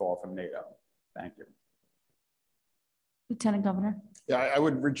to withdraw from NATO. Thank you. Lieutenant Governor. Yeah, I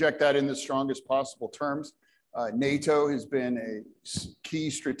would reject that in the strongest possible terms. NATO has been a key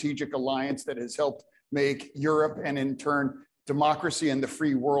strategic alliance that has helped make Europe and in turn democracy and the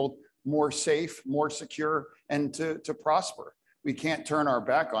free world more safe, more secure, and to prosper. We can't turn our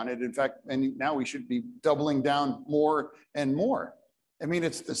back on it. In fact, and now we should be doubling down more and more. I mean,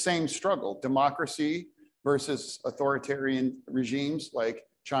 it's the same struggle, democracy versus authoritarian regimes like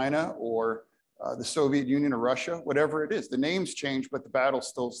China or the Soviet Union or Russia, whatever it is. The names change, but the battle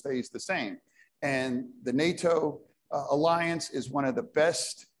still stays the same. And the NATO alliance is one of the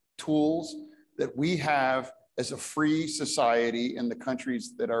best tools that we have as a free society in the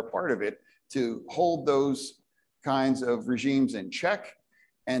countries that are part of it to hold those kinds of regimes in check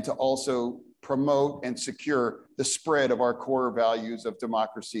and to also promote and secure the spread of our core values of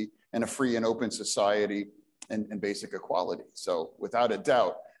democracy and a free and open society and basic equality. So without a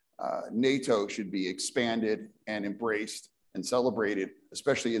doubt, NATO should be expanded and embraced and celebrated,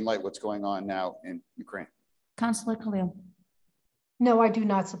 especially in light of what's going on now in Ukraine. Councilor Khalil. No, I do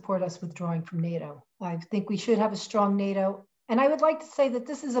not support us withdrawing from NATO. I think we should have a strong NATO. And I would like to say that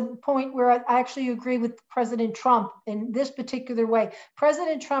this is a point where I actually agree with President Trump in this particular way.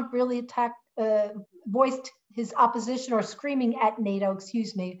 President Trump really voiced his opposition or screaming at NATO,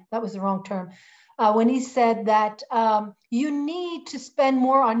 excuse me, that was the wrong term, when he said that you need to spend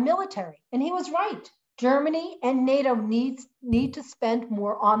more on military. And he was right. Germany and NATO need to spend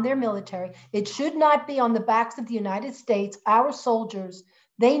more on their military. It should not be on the backs of the United States, our soldiers.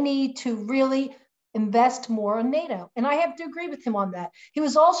 They need to really invest more in NATO. And I have to agree with him on that. He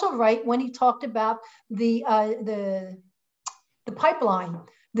was also right when he talked about the pipeline,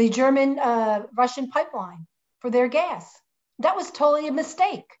 the German Russian pipeline for their gas. That was totally a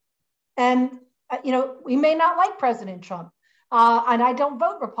mistake. And, you know, we may not like President Trump, and I don't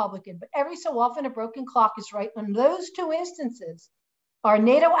vote Republican, but every so often a broken clock is right. In those two instances, our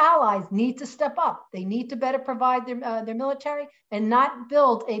NATO allies need to step up. They need to better provide their military and not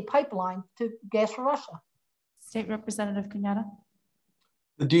build a pipeline to gas for Russia. State Representative Kenyatta.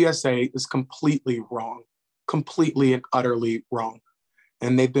 The DSA is completely wrong, completely and utterly wrong.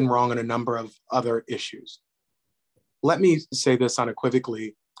 And they've been wrong on a number of other issues. Let me say this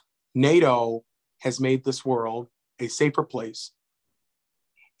unequivocally. NATO has made this world a safer place.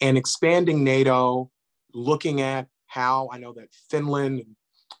 And expanding NATO, looking at how I know that Finland and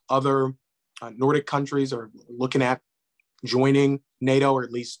other Nordic countries are looking at joining NATO, or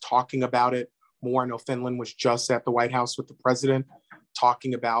at least talking about it more. I know Finland was just at the White House with the president,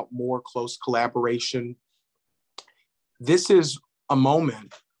 talking about more close collaboration. This is a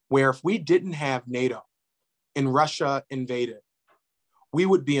moment where if we didn't have NATO and Russia invaded, we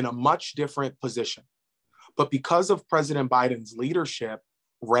would be in a much different position. But because of President Biden's leadership,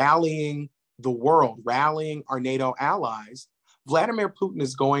 rallying the world, rallying our NATO allies, Vladimir Putin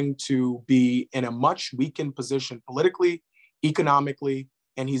is going to be in a much weakened position politically, economically,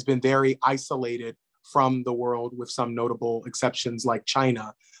 and he's been very isolated from the world with some notable exceptions like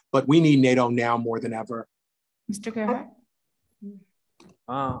China. But we need NATO now more than ever. Mr. Gerhardt.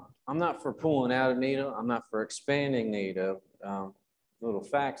 I'm not for pulling out of NATO. I'm not for expanding NATO. Little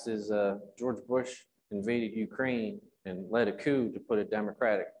facts is George Bush invaded Ukraine and led a coup to put a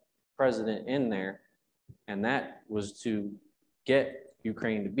Democratic president in there. And that was to get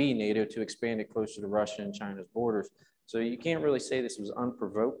Ukraine to be NATO, to expand it closer to Russia and China's borders. So you can't really say this was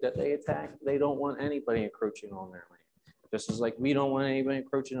unprovoked that they attacked. They don't want anybody encroaching on their land, just as like we don't want anybody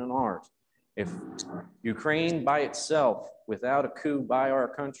encroaching on ours. If Ukraine by itself, without a coup by our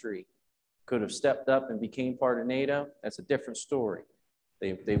country, could have stepped up and became part of NATO, that's a different story.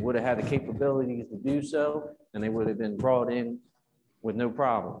 They would have had the capabilities to do so, and they would have been brought in with no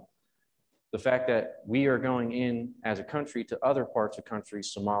problem. The fact that we are going in as a country to other parts of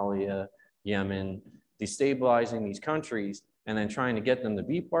countries, Somalia, Yemen, destabilizing these countries, and then trying to get them to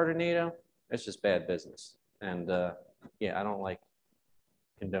be part of NATO, that's just bad business. And yeah, I don't like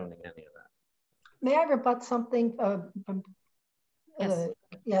condoning any of that. May I rebut something? Yes.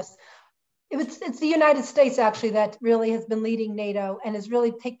 Yes. It's the United States actually that really has been leading NATO and is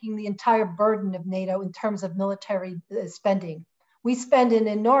really taking the entire burden of NATO in terms of military spending. We spend an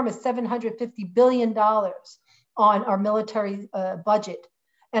enormous $750 billion on our military budget.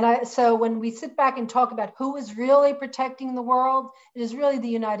 And so when we sit back and talk about who is really protecting the world, it is really the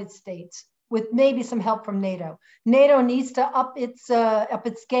United States with maybe some help from NATO. NATO needs to up its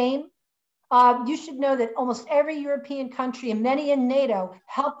game. You should know that almost every European country and many in NATO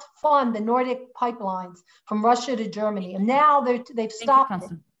helped fund the Nordic pipelines from Russia to Germany. And now they've stopped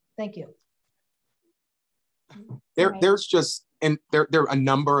it. Thank you. There's just, and there are a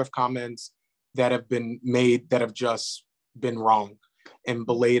number of comments that have been made that have just been wrong and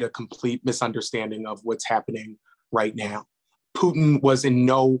belayed a complete misunderstanding of what's happening right now. Putin was in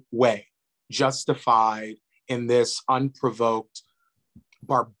no way justified in this unprovoked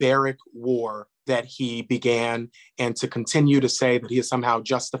barbaric war that he began, and to continue to say that he is somehow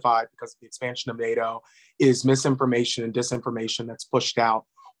justified because of the expansion of NATO is misinformation and disinformation that's pushed out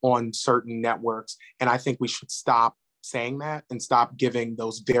on certain networks. And I think we should stop saying that and stop giving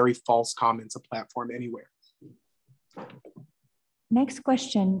those very false comments a platform anywhere. Next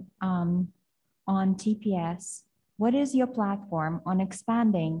question on TPS. What is your platform on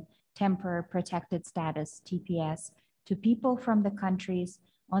expanding temporary protected status, TPS, to people from the countries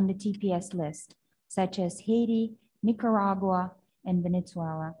on the TPS list, such as Haiti, Nicaragua, and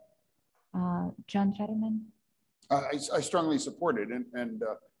Venezuela? John Fetterman? I strongly support it, and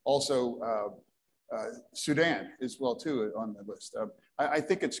also Sudan as well too on the list. I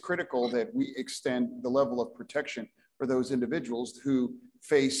think it's critical that we extend the level of protection for those individuals who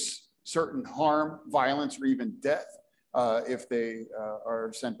face certain harm, violence, or even death if they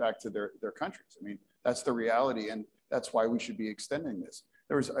are sent back to their countries. I mean, that's the reality, and that's why we should be extending this.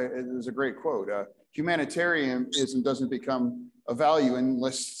 There was a great quote, humanitarianism doesn't become a value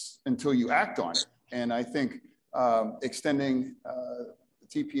until you act on it. And I think extending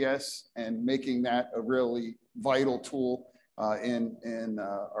TPS and making that a really vital tool in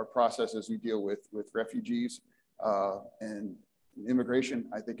our process as we deal with refugees and immigration,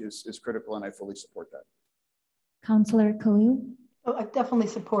 I think is critical, and I fully support that. Councillor Khalil? Oh, I definitely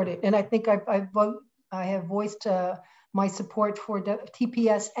support it. And I think I have voiced my support for the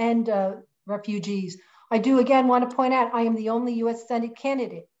TPS and refugees. I do again want to point out I am the only U.S. Senate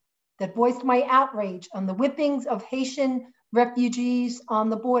candidate that voiced my outrage on the whippings of Haitian refugees on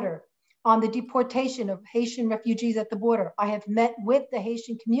the border, on the deportation of Haitian refugees at the border. I have met with the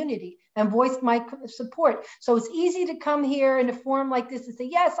Haitian community and voiced my support. So it's easy to come here in a forum like this and say,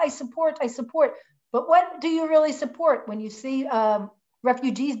 yes, I support. But what do you really support when you see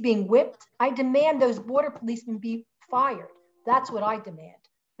refugees being whipped? I demand those border policemen be fired. That's what I demand.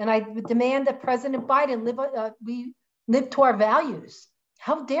 And I demand that President Biden we live to our values.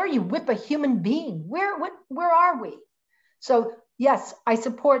 How dare you whip a human being? Where are we? So yes, I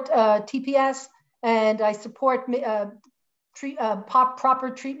support TPS, and I support proper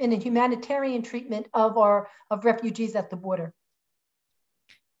treatment and humanitarian treatment of refugees at the border.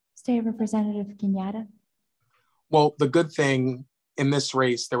 State Representative Kenyatta. Well, the good thing in this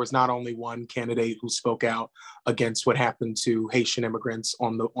race, there was not only one candidate who spoke out against what happened to Haitian immigrants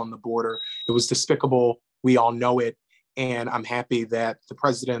on the border. It was despicable. We all know it. And I'm happy that the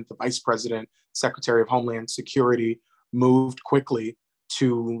president, the vice president, Secretary of Homeland Security moved quickly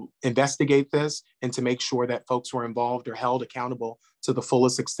to investigate this and to make sure that folks who were involved are held accountable to the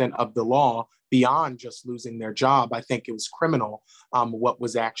fullest extent of the law beyond just losing their job. I think it was criminal what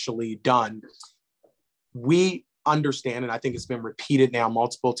was actually done. We understand, and I think it's been repeated now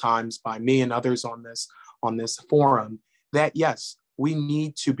multiple times by me and others on this forum, that yes, we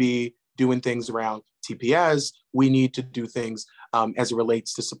need to be doing things around TPS. We need to do things as it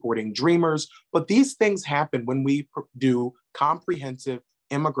relates to supporting dreamers. But these things happen when we do comprehensive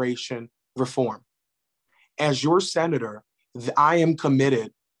immigration reform. As your senator, I am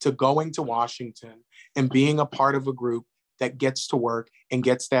committed to going to Washington and being a part of a group that gets to work and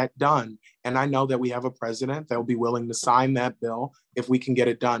gets that done. And I know that we have a president that will be willing to sign that bill if we can get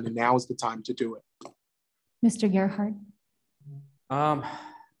it done. And now is the time to do it. Mr. Gerhardt.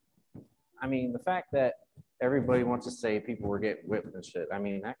 I mean, the fact that everybody wants to say people were getting whipped and shit. I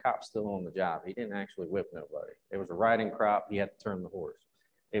mean, that cop's still on the job. He didn't actually whip nobody. It was a riding crop. He had to turn the horse.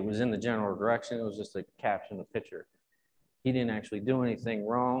 It was in the general direction. It was just a caption, a picture. He didn't actually do anything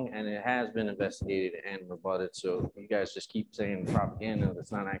wrong, and it has been investigated and rebutted. So you guys just keep saying propaganda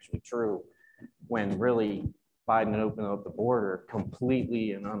that's not actually true, when really Biden opening up the border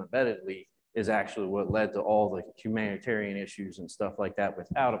completely and unabattedly is actually what led to all the humanitarian issues and stuff like that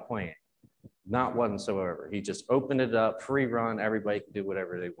without a plan. Not whatsoever. He just opened it up, free run, everybody can do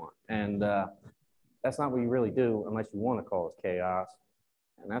whatever they want. And that's not what you really do unless you want to cause chaos.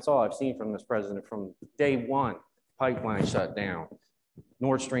 And that's all I've seen from this president from day one. Pipeline shut down.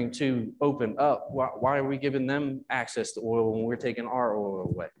 Nord Stream 2 opened up. Why are we giving them access to oil when we're taking our oil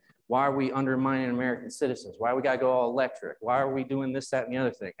away? Why are we undermining American citizens? Why we got to go all electric? Why are we doing this, that, and the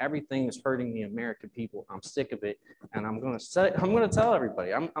other thing? Everything is hurting the American people. I'm sick of it, and I'm going to tell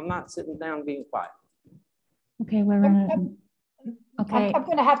everybody. I'm not sitting down and being quiet. Okay, we're running. Okay, I'm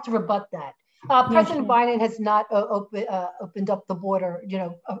going to have to rebut that. President Biden has not opened up the border,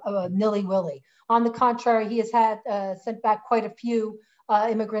 nilly-willy. On the contrary, he has had sent back quite a few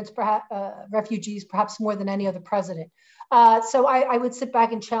immigrants, perhaps refugees, perhaps more than any other president. So I would sit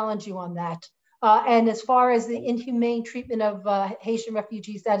back and challenge you on that. And as far as the inhumane treatment of Haitian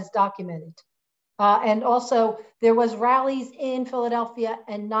refugees, that is documented. And also, there was rallies in Philadelphia,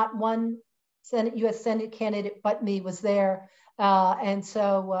 and not one U.S. Senate candidate but me was there. And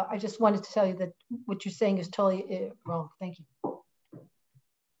so I just wanted to tell you that what you're saying is totally wrong. Thank you.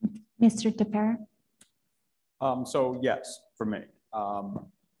 Mr. DePera. So yes, for me.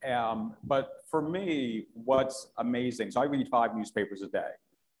 But for me, what's amazing, so I read 5 newspapers a day.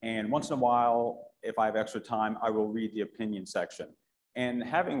 And once in a while, if I have extra time, I will read the opinion section. And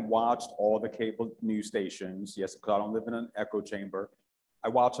having watched all the cable news stations, yes, because I don't live in an echo chamber, I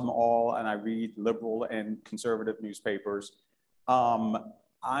watch them all and I read liberal and conservative newspapers.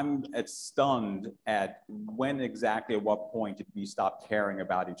 I'm stunned at when exactly, at what point did we stop caring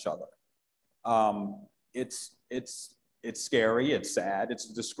about each other? It's scary, it's sad, it's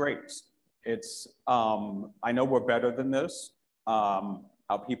a disgrace. I know we're better than this.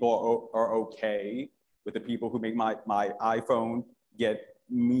 How people are okay with the people who make my iPhone get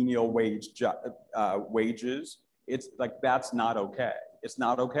menial wages. It's like, that's not okay. It's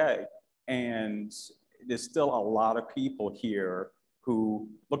not okay. And there's still a lot of people here who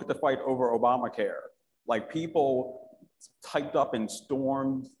look at the fight over Obamacare. Like, people typed up and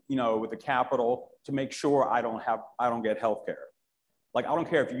stormed, with the Capitol to make sure I don't get health care. Like, I don't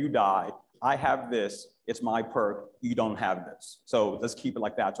care if you die, I have this, it's my perk, you don't have this. So let's keep it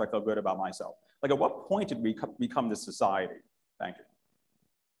like that so I feel good about myself. Like, at what point did we become this society? Thank you.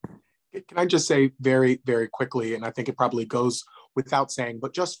 Can I just say very, very quickly, and I think it probably goes without saying,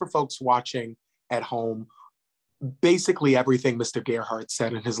 but just for folks watching at home, basically everything Mr. Gerhardt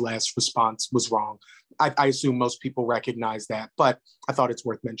said in his last response was wrong. I assume most people recognize that, but I thought it's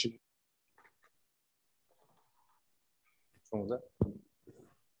worth mentioning. What was that?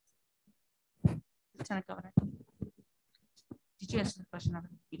 Lieutenant Governor, did you answer the question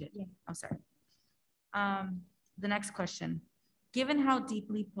already? You did. Yeah. I'm sorry. The next question. Given how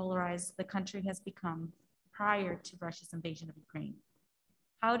deeply polarized the country has become prior to Russia's invasion of Ukraine,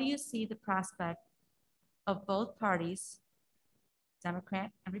 how do you see the prospect of both parties,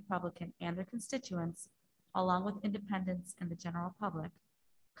 Democrat and Republican, and their constituents, along with independents and the general public,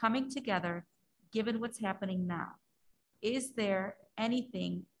 coming together given what's happening now? Is there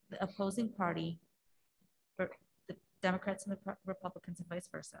anything the opposing party, or the Democrats and the Republicans and vice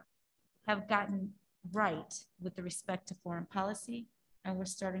versa, have gotten right with the respect to foreign policy? And we're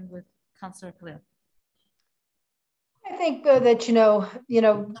starting with Councilor Khalil. I think that,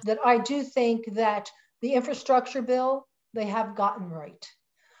 that I do think that the infrastructure bill, they have gotten right.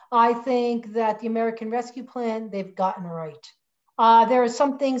 I think that the American Rescue Plan, they've gotten right. There are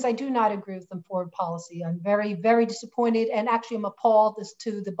some things I do not agree with in foreign policy. I'm very, very disappointed, and actually I'm appalled as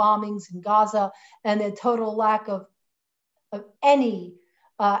to the bombings in Gaza and the total lack of any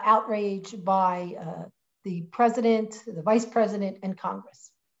outrage by the president, the vice president, and Congress.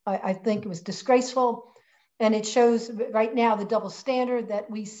 I think it was disgraceful. And it shows right now the double standard that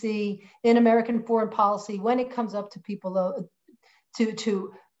we see in American foreign policy when it comes up to people,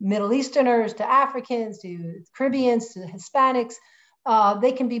 to Middle Easterners, to Africans, to Caribbeans, to Hispanics.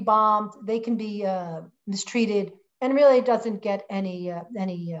 They can be bombed, they can be mistreated, and really doesn't get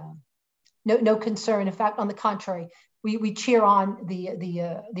no concern. In fact, on the contrary, we cheer on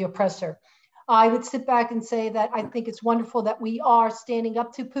the oppressor. I would sit back and say that I think it's wonderful that we are standing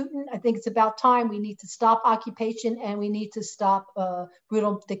up to Putin. I think it's about time. We need to stop occupation, and we need to stop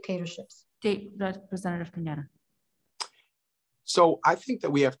brutal dictatorships. State Representative Pineda. So I think that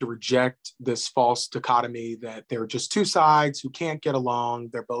we have to reject this false dichotomy that there are just two sides who can't get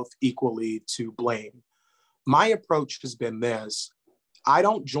along. They're both equally to blame. My approach has been this. I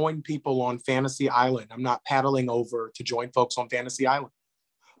don't join people on Fantasy Island. I'm not paddling over to join folks on Fantasy Island.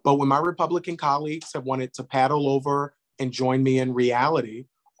 But when my Republican colleagues have wanted to paddle over and join me in reality,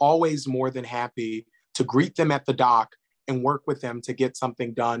 always more than happy to greet them at the dock and work with them to get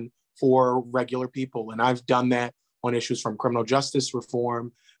something done for regular people. And I've done that on issues from criminal justice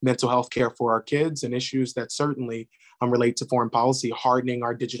reform, mental health care for our kids, and issues that certainly relate to foreign policy, hardening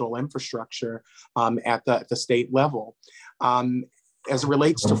our digital infrastructure at the state level. As it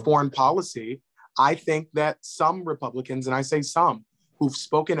relates to foreign policy, I think that some Republicans, and I say some, who've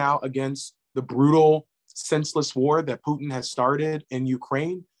spoken out against the brutal, senseless war that Putin has started in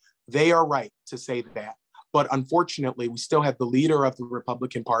Ukraine, they are right to say that. But unfortunately, we still have the leader of the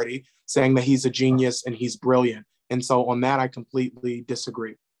Republican Party saying that he's a genius and he's brilliant. And so on that, I completely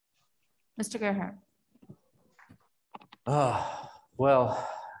disagree. Mr. Gerhardt. Well,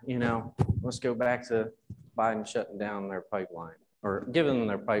 let's go back to Biden shutting down their pipeline, or giving them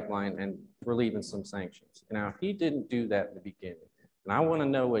their pipeline and relieving some sanctions. Now, he didn't do that in the beginning. And I want to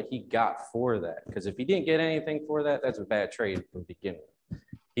know what he got for that, because if he didn't get anything for that, that's a bad trade from the beginning.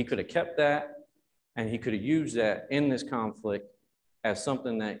 He could have kept that, and he could have used that in this conflict as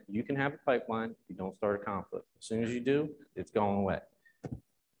something that you can have a pipeline, you don't start a conflict. As soon as you do, it's going away.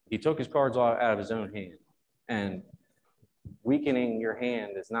 He took his cards out of his own hand, and weakening your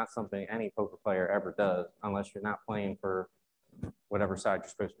hand is not something any poker player ever does unless you're not playing for whatever side you're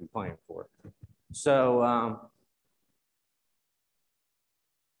supposed to be playing for. So I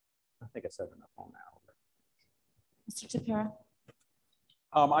think I said enough on that. Mr. Tapera.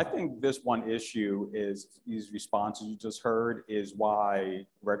 I think this one issue is these responses you just heard is why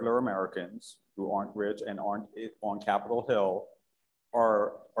regular Americans who aren't rich and aren't on Capitol Hill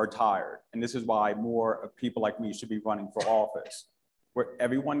are tired. And this is why more people like me should be running for office, where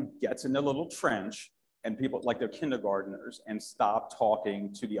everyone gets in their little trench and people like they're kindergartners and stop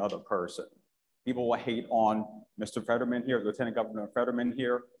talking to the other person. People will hate on Mr. Fetterman here, Lieutenant Governor Fetterman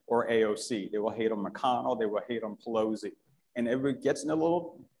here, or AOC. They will hate on McConnell, they will hate on Pelosi. And everybody gets in their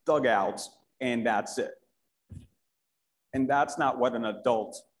little dugouts, and that's it. And that's not what an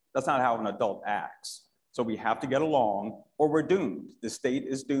adult, that's not how an adult acts. So we have to get along, or we're doomed. The state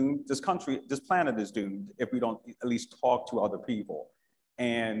is doomed, this country, this planet is doomed if we don't at least talk to other people.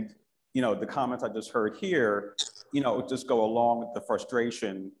 And, you know, the comments I just heard here, you know, just go along with the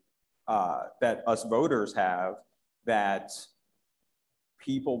frustration that us voters have, that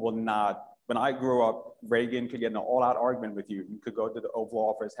people will not, when I grew up, Reagan could get in an all-out argument with you. You could go to the Oval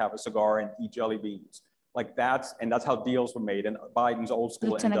Office, have a cigar, and eat jelly beans. Like that's how deals were made, and Biden's old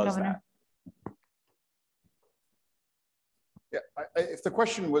school and does that. Yeah, if the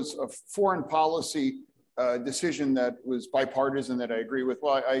question was a foreign policy decision that was bipartisan that I agree with,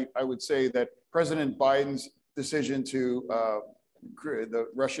 well, I would say that President Biden's decision to the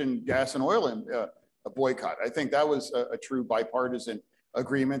Russian gas and oil a boycott, I think that was a true bipartisan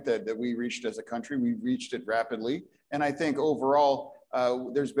agreement that we reached as a country. We reached it rapidly. And I think overall,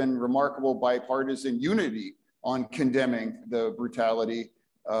 there's been remarkable bipartisan unity on condemning the brutality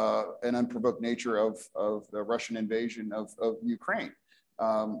and unprovoked nature of the Russian invasion of Ukraine.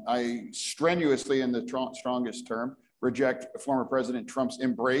 I strenuously, in the strongest term, reject former President Trump's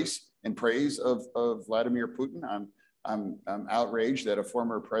embrace and praise of Vladimir Putin. I'm outraged that a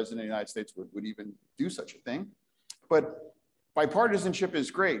former president of the United States would even do such a thing. But bipartisanship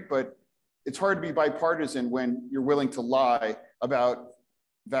is great, but it's hard to be bipartisan when you're willing to lie about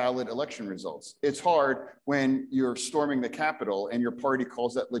valid election results. It's hard when you're storming the Capitol and your party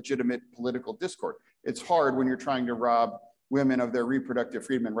calls that legitimate political discord. It's hard when you're trying to rob women of their reproductive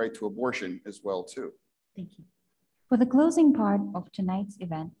freedom and right to abortion as well, too. Thank you. For the closing part of tonight's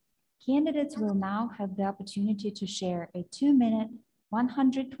event, candidates will now have the opportunity to share a 2-minute,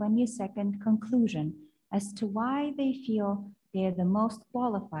 120-second conclusion as to why they feel they are the most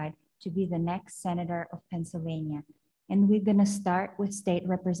qualified to be the next senator of Pennsylvania. And we're going to start with State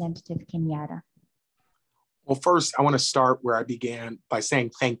Representative Kenyatta. Well, first, I want to start where I began by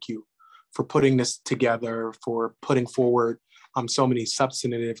saying thank you for putting this together, for putting forward so many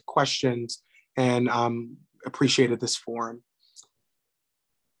substantive questions, and appreciated this forum.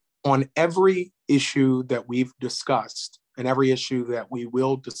 On every issue that we've discussed, and every issue that we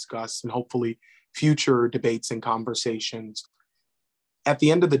will discuss, and hopefully future debates and conversations, at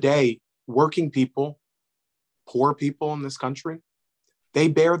the end of the day, working people, poor people in this country, they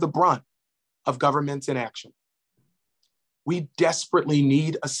bear the brunt of government's inaction. We desperately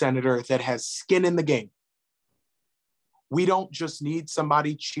need a senator that has skin in the game. We don't just need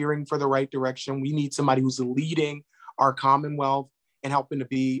somebody cheering for the right direction. We need somebody who's leading our Commonwealth and helping to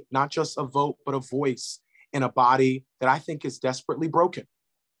be not just a vote, but a voice in a body that I think is desperately broken.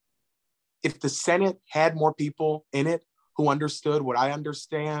 If the Senate had more people in it who understood what I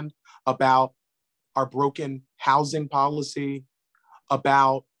understand about our broken housing policy,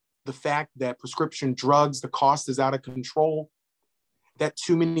 about the fact that prescription drugs, the cost is out of control, that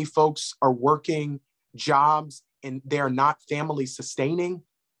too many folks are working jobs and they're not family sustaining.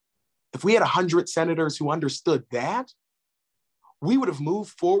 If we had 100 senators who understood that, we would have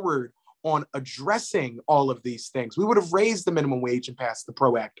moved forward on addressing all of these things. We would have raised the minimum wage and passed the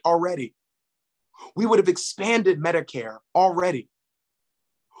PRO Act already. We would have expanded Medicare already.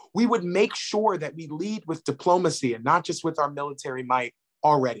 We would make sure that we lead with diplomacy and not just with our military might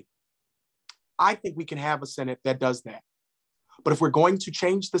already. I think we can have a Senate that does that. But if we're going to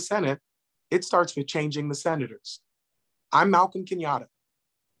change the Senate, it starts with changing the senators. I'm Malcolm Kenyatta.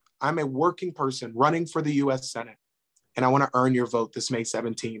 I'm a working person running for the U.S. Senate, and I want to earn your vote this May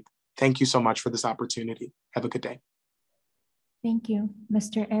 17th. Thank you so much for this opportunity. Have a good day. Thank you.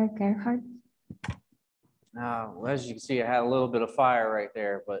 Mr. Eric Gerhardt. Well, as you can see, I had a little bit of fire right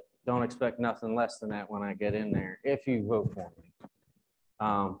there, but don't expect nothing less than that when I get in there, if you vote for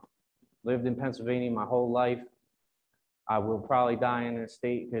me. Lived in Pennsylvania my whole life. I will probably die in this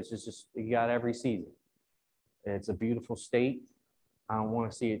state because it's just, you got every season. It's a beautiful state. I don't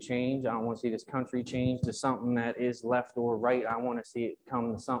want to see it change. I don't want to see this country change to something that is left or right. I want to see it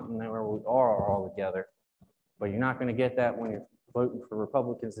come to something where we are all together. But you're not going to get that when you're voting for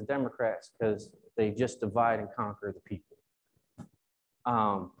Republicans and Democrats, because they just divide and conquer the people.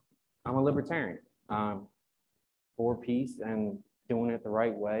 I'm a libertarian. I'm for peace and doing it the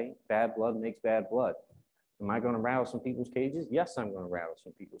right way. Bad blood makes bad blood. Am I going to rattle some people's cages? Yes, I'm going to rattle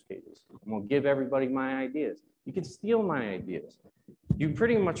some people's cages. I'm going to give everybody my ideas. You can steal my ideas. You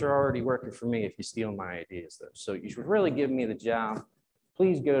pretty much are already working for me if you steal my ideas, though. So you should really give me the job.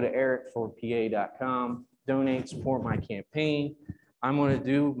 Please go to ericfordpa.com, donate, support my campaign. I'm going to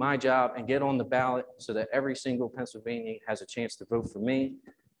do my job and get on the ballot so that every single Pennsylvanian has a chance to vote for me.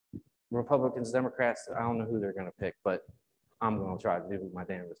 Republicans, Democrats, I don't know who they're going to pick, but I'm going to try to do my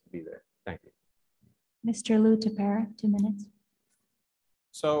damnedest to be there. Thank you. Mr. Lou Tapera, 2 minutes.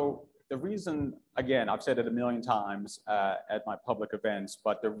 So the reason, again, I've said it a million times at my public events,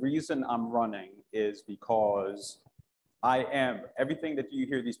 but the reason I'm running is because everything that you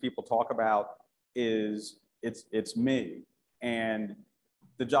hear these people talk about is, it's me. And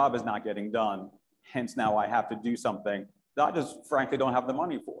the job is not getting done. Hence now I have to do something that I just frankly don't have the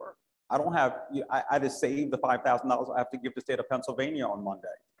money for. I don't have, I just saved the $5,000 I have to give the state of Pennsylvania on Monday.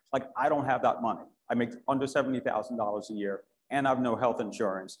 Like, I don't have that money. I make under $70,000 a year and I have no health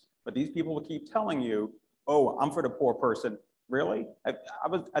insurance. But these people will keep telling you, oh, I'm for the poor person. Really? I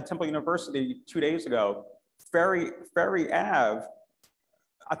was at Temple University 2 days ago, Ferry Ave,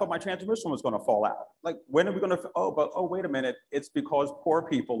 I thought my transmission was going to fall out. Like, when are we going to, oh, wait a minute. It's because poor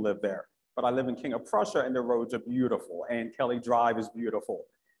people live there. But I live in King of Prussia and the roads are beautiful and Kelly Drive is beautiful.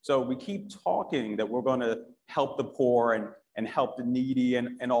 So we keep talking that we're going to help the poor and help the needy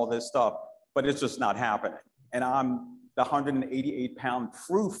and all this stuff, but it's just not happening. And I'm the 188-pound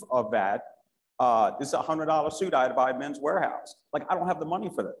proof of that. This is a $100 suit I had to buy at Men's Warehouse. Like, I don't have the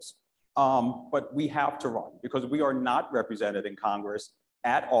money for this. But we have to run because we are not represented in Congress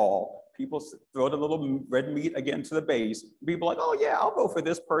at all. People throw the little red meat again to the base. People are like, oh yeah, I'll vote for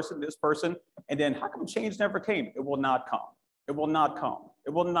this person. And then how come change never came? It will not come. It will not come. It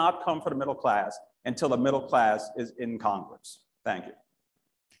will not come for the middle class until the middle class is in Congress. Thank you.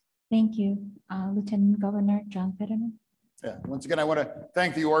 Thank you. Lieutenant Governor John Fetterman. Yeah, once again, I want to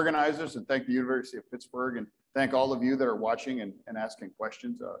thank the organizers and thank the University of Pittsburgh and thank all of you that are watching and asking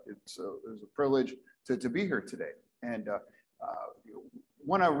questions. It was a privilege to be here today. And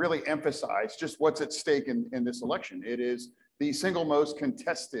want to really emphasize just what's at stake in this election. It is the single most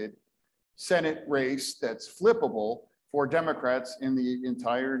contested Senate race that's flippable for Democrats in the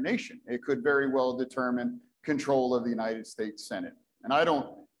entire nation. It could very well determine control of the United States Senate. And I don't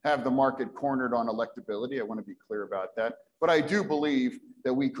have the market cornered on electability. I want to be clear about that. But I do believe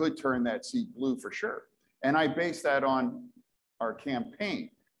that we could turn that seat blue for sure. And I base that on our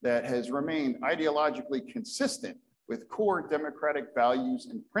campaign that has remained ideologically consistent with core democratic values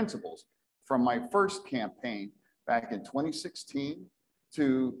and principles from my first campaign back in 2016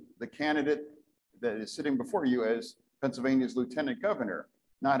 to the candidate that is sitting before you as Pennsylvania's lieutenant governor,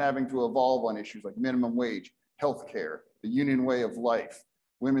 not having to evolve on issues like minimum wage, healthcare, the union way of life,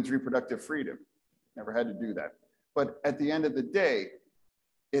 women's reproductive freedom. Never had to do that. But at the end of the day,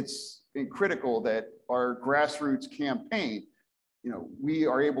 it's critical that our grassroots campaign, we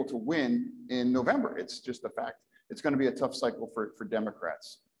are able to win in November. It's just a fact. It's going to be a tough cycle for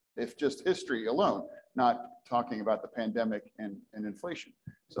Democrats. If just history alone, not talking about the pandemic and inflation.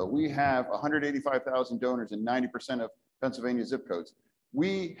 So we have 185,000 donors in 90% of Pennsylvania zip codes.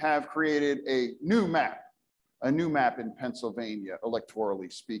 We have created a new map in Pennsylvania,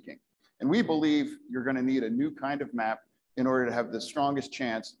 electorally speaking. And we believe you're going to need a new kind of map in order to have the strongest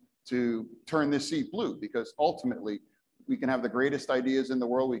chance to turn this seat blue, because ultimately we can have the greatest ideas in the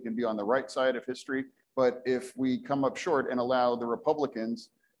world. We can be on the right side of history. But if we come up short and allow the Republicans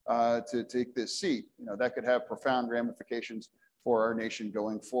to take this seat, that could have profound ramifications for our nation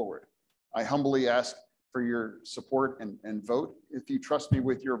going forward. I humbly ask for your support and vote. If you trust me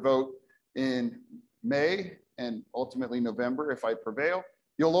with your vote in May and ultimately November, if I prevail,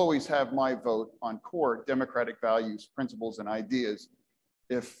 you'll always have my vote on core democratic values, principles, and ideas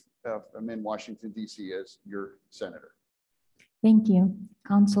if I'm in Washington, D.C. as your senator. Thank you.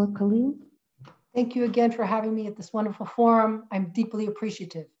 Councilor Khalil. Thank you again for having me at this wonderful forum. I'm deeply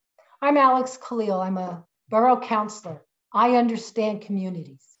appreciative. I'm Alex Khalil. I'm a borough councilor. I understand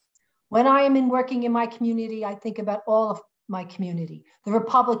communities. When I am working in my community, I think about all of my community, the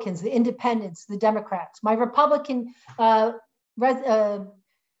Republicans, the Independents, the Democrats. My Republican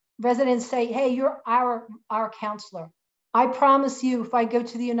residents say, hey, you're our counselor. I promise you, if I go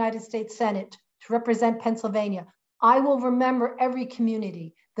to the United States Senate to represent Pennsylvania, I will remember every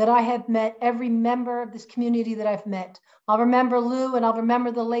community that I have met, every member of this community that I've met. I'll remember Lou, and I'll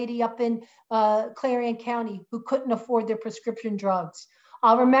remember the lady up in Clarion County who couldn't afford their prescription drugs.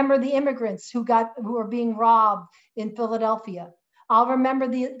 I'll remember the immigrants who are being robbed in Philadelphia. I'll remember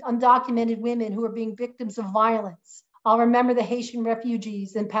the undocumented women who are being victims of violence. I'll remember the Haitian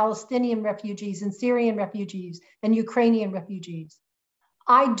refugees and Palestinian refugees and Syrian refugees and Ukrainian refugees.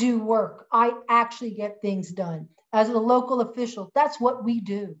 I do work. I actually get things done. As a local official, that's what we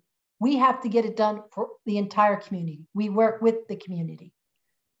do. We have to get it done for the entire community. We work with the community.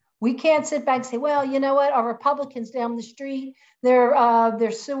 We can't sit back and say, well, you know what, our Republicans down the street,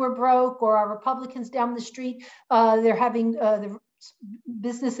 their sewer broke, or our Republicans down the street, they're having, the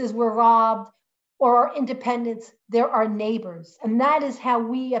businesses were robbed, or our independents, they're our neighbors. And that is how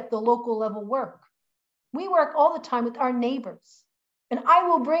we at the local level work. We work all the time with our neighbors. And I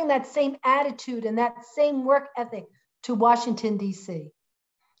will bring that same attitude and that same work ethic to Washington, D.C.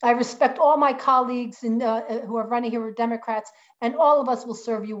 I respect all my colleagues who are running here with Democrats, and all of us will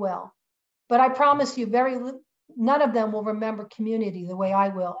serve you well. But I promise you, none of them will remember community the way I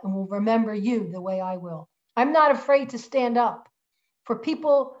will, and will remember you the way I will. I'm not afraid to stand up for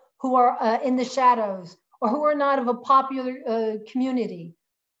people who are in the shadows, or who are not of a popular community.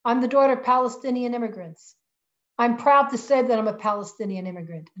 I'm the daughter of Palestinian immigrants. I'm proud to say that I'm a Palestinian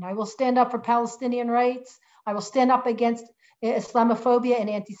immigrant, and I will stand up for Palestinian rights. I will stand up against Islamophobia and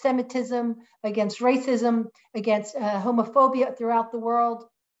anti-Semitism, against racism, against homophobia throughout the world.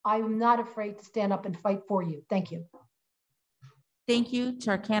 I am not afraid to stand up and fight for you. Thank you. Thank you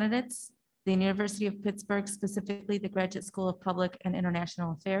to our candidates, the University of Pittsburgh, specifically the Graduate School of Public and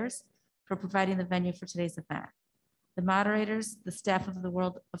International Affairs, for providing the venue for today's event. The moderators, the staff of the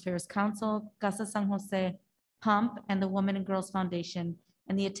World Affairs Council, Casa San José, PUMP, and the Women and Girls Foundation,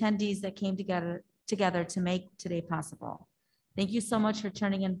 and the attendees that came together to make today possible. Thank you so much for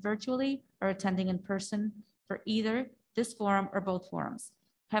turning in virtually or attending in person for either this forum or both forums.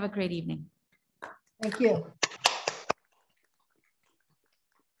 Have a great evening. Thank you.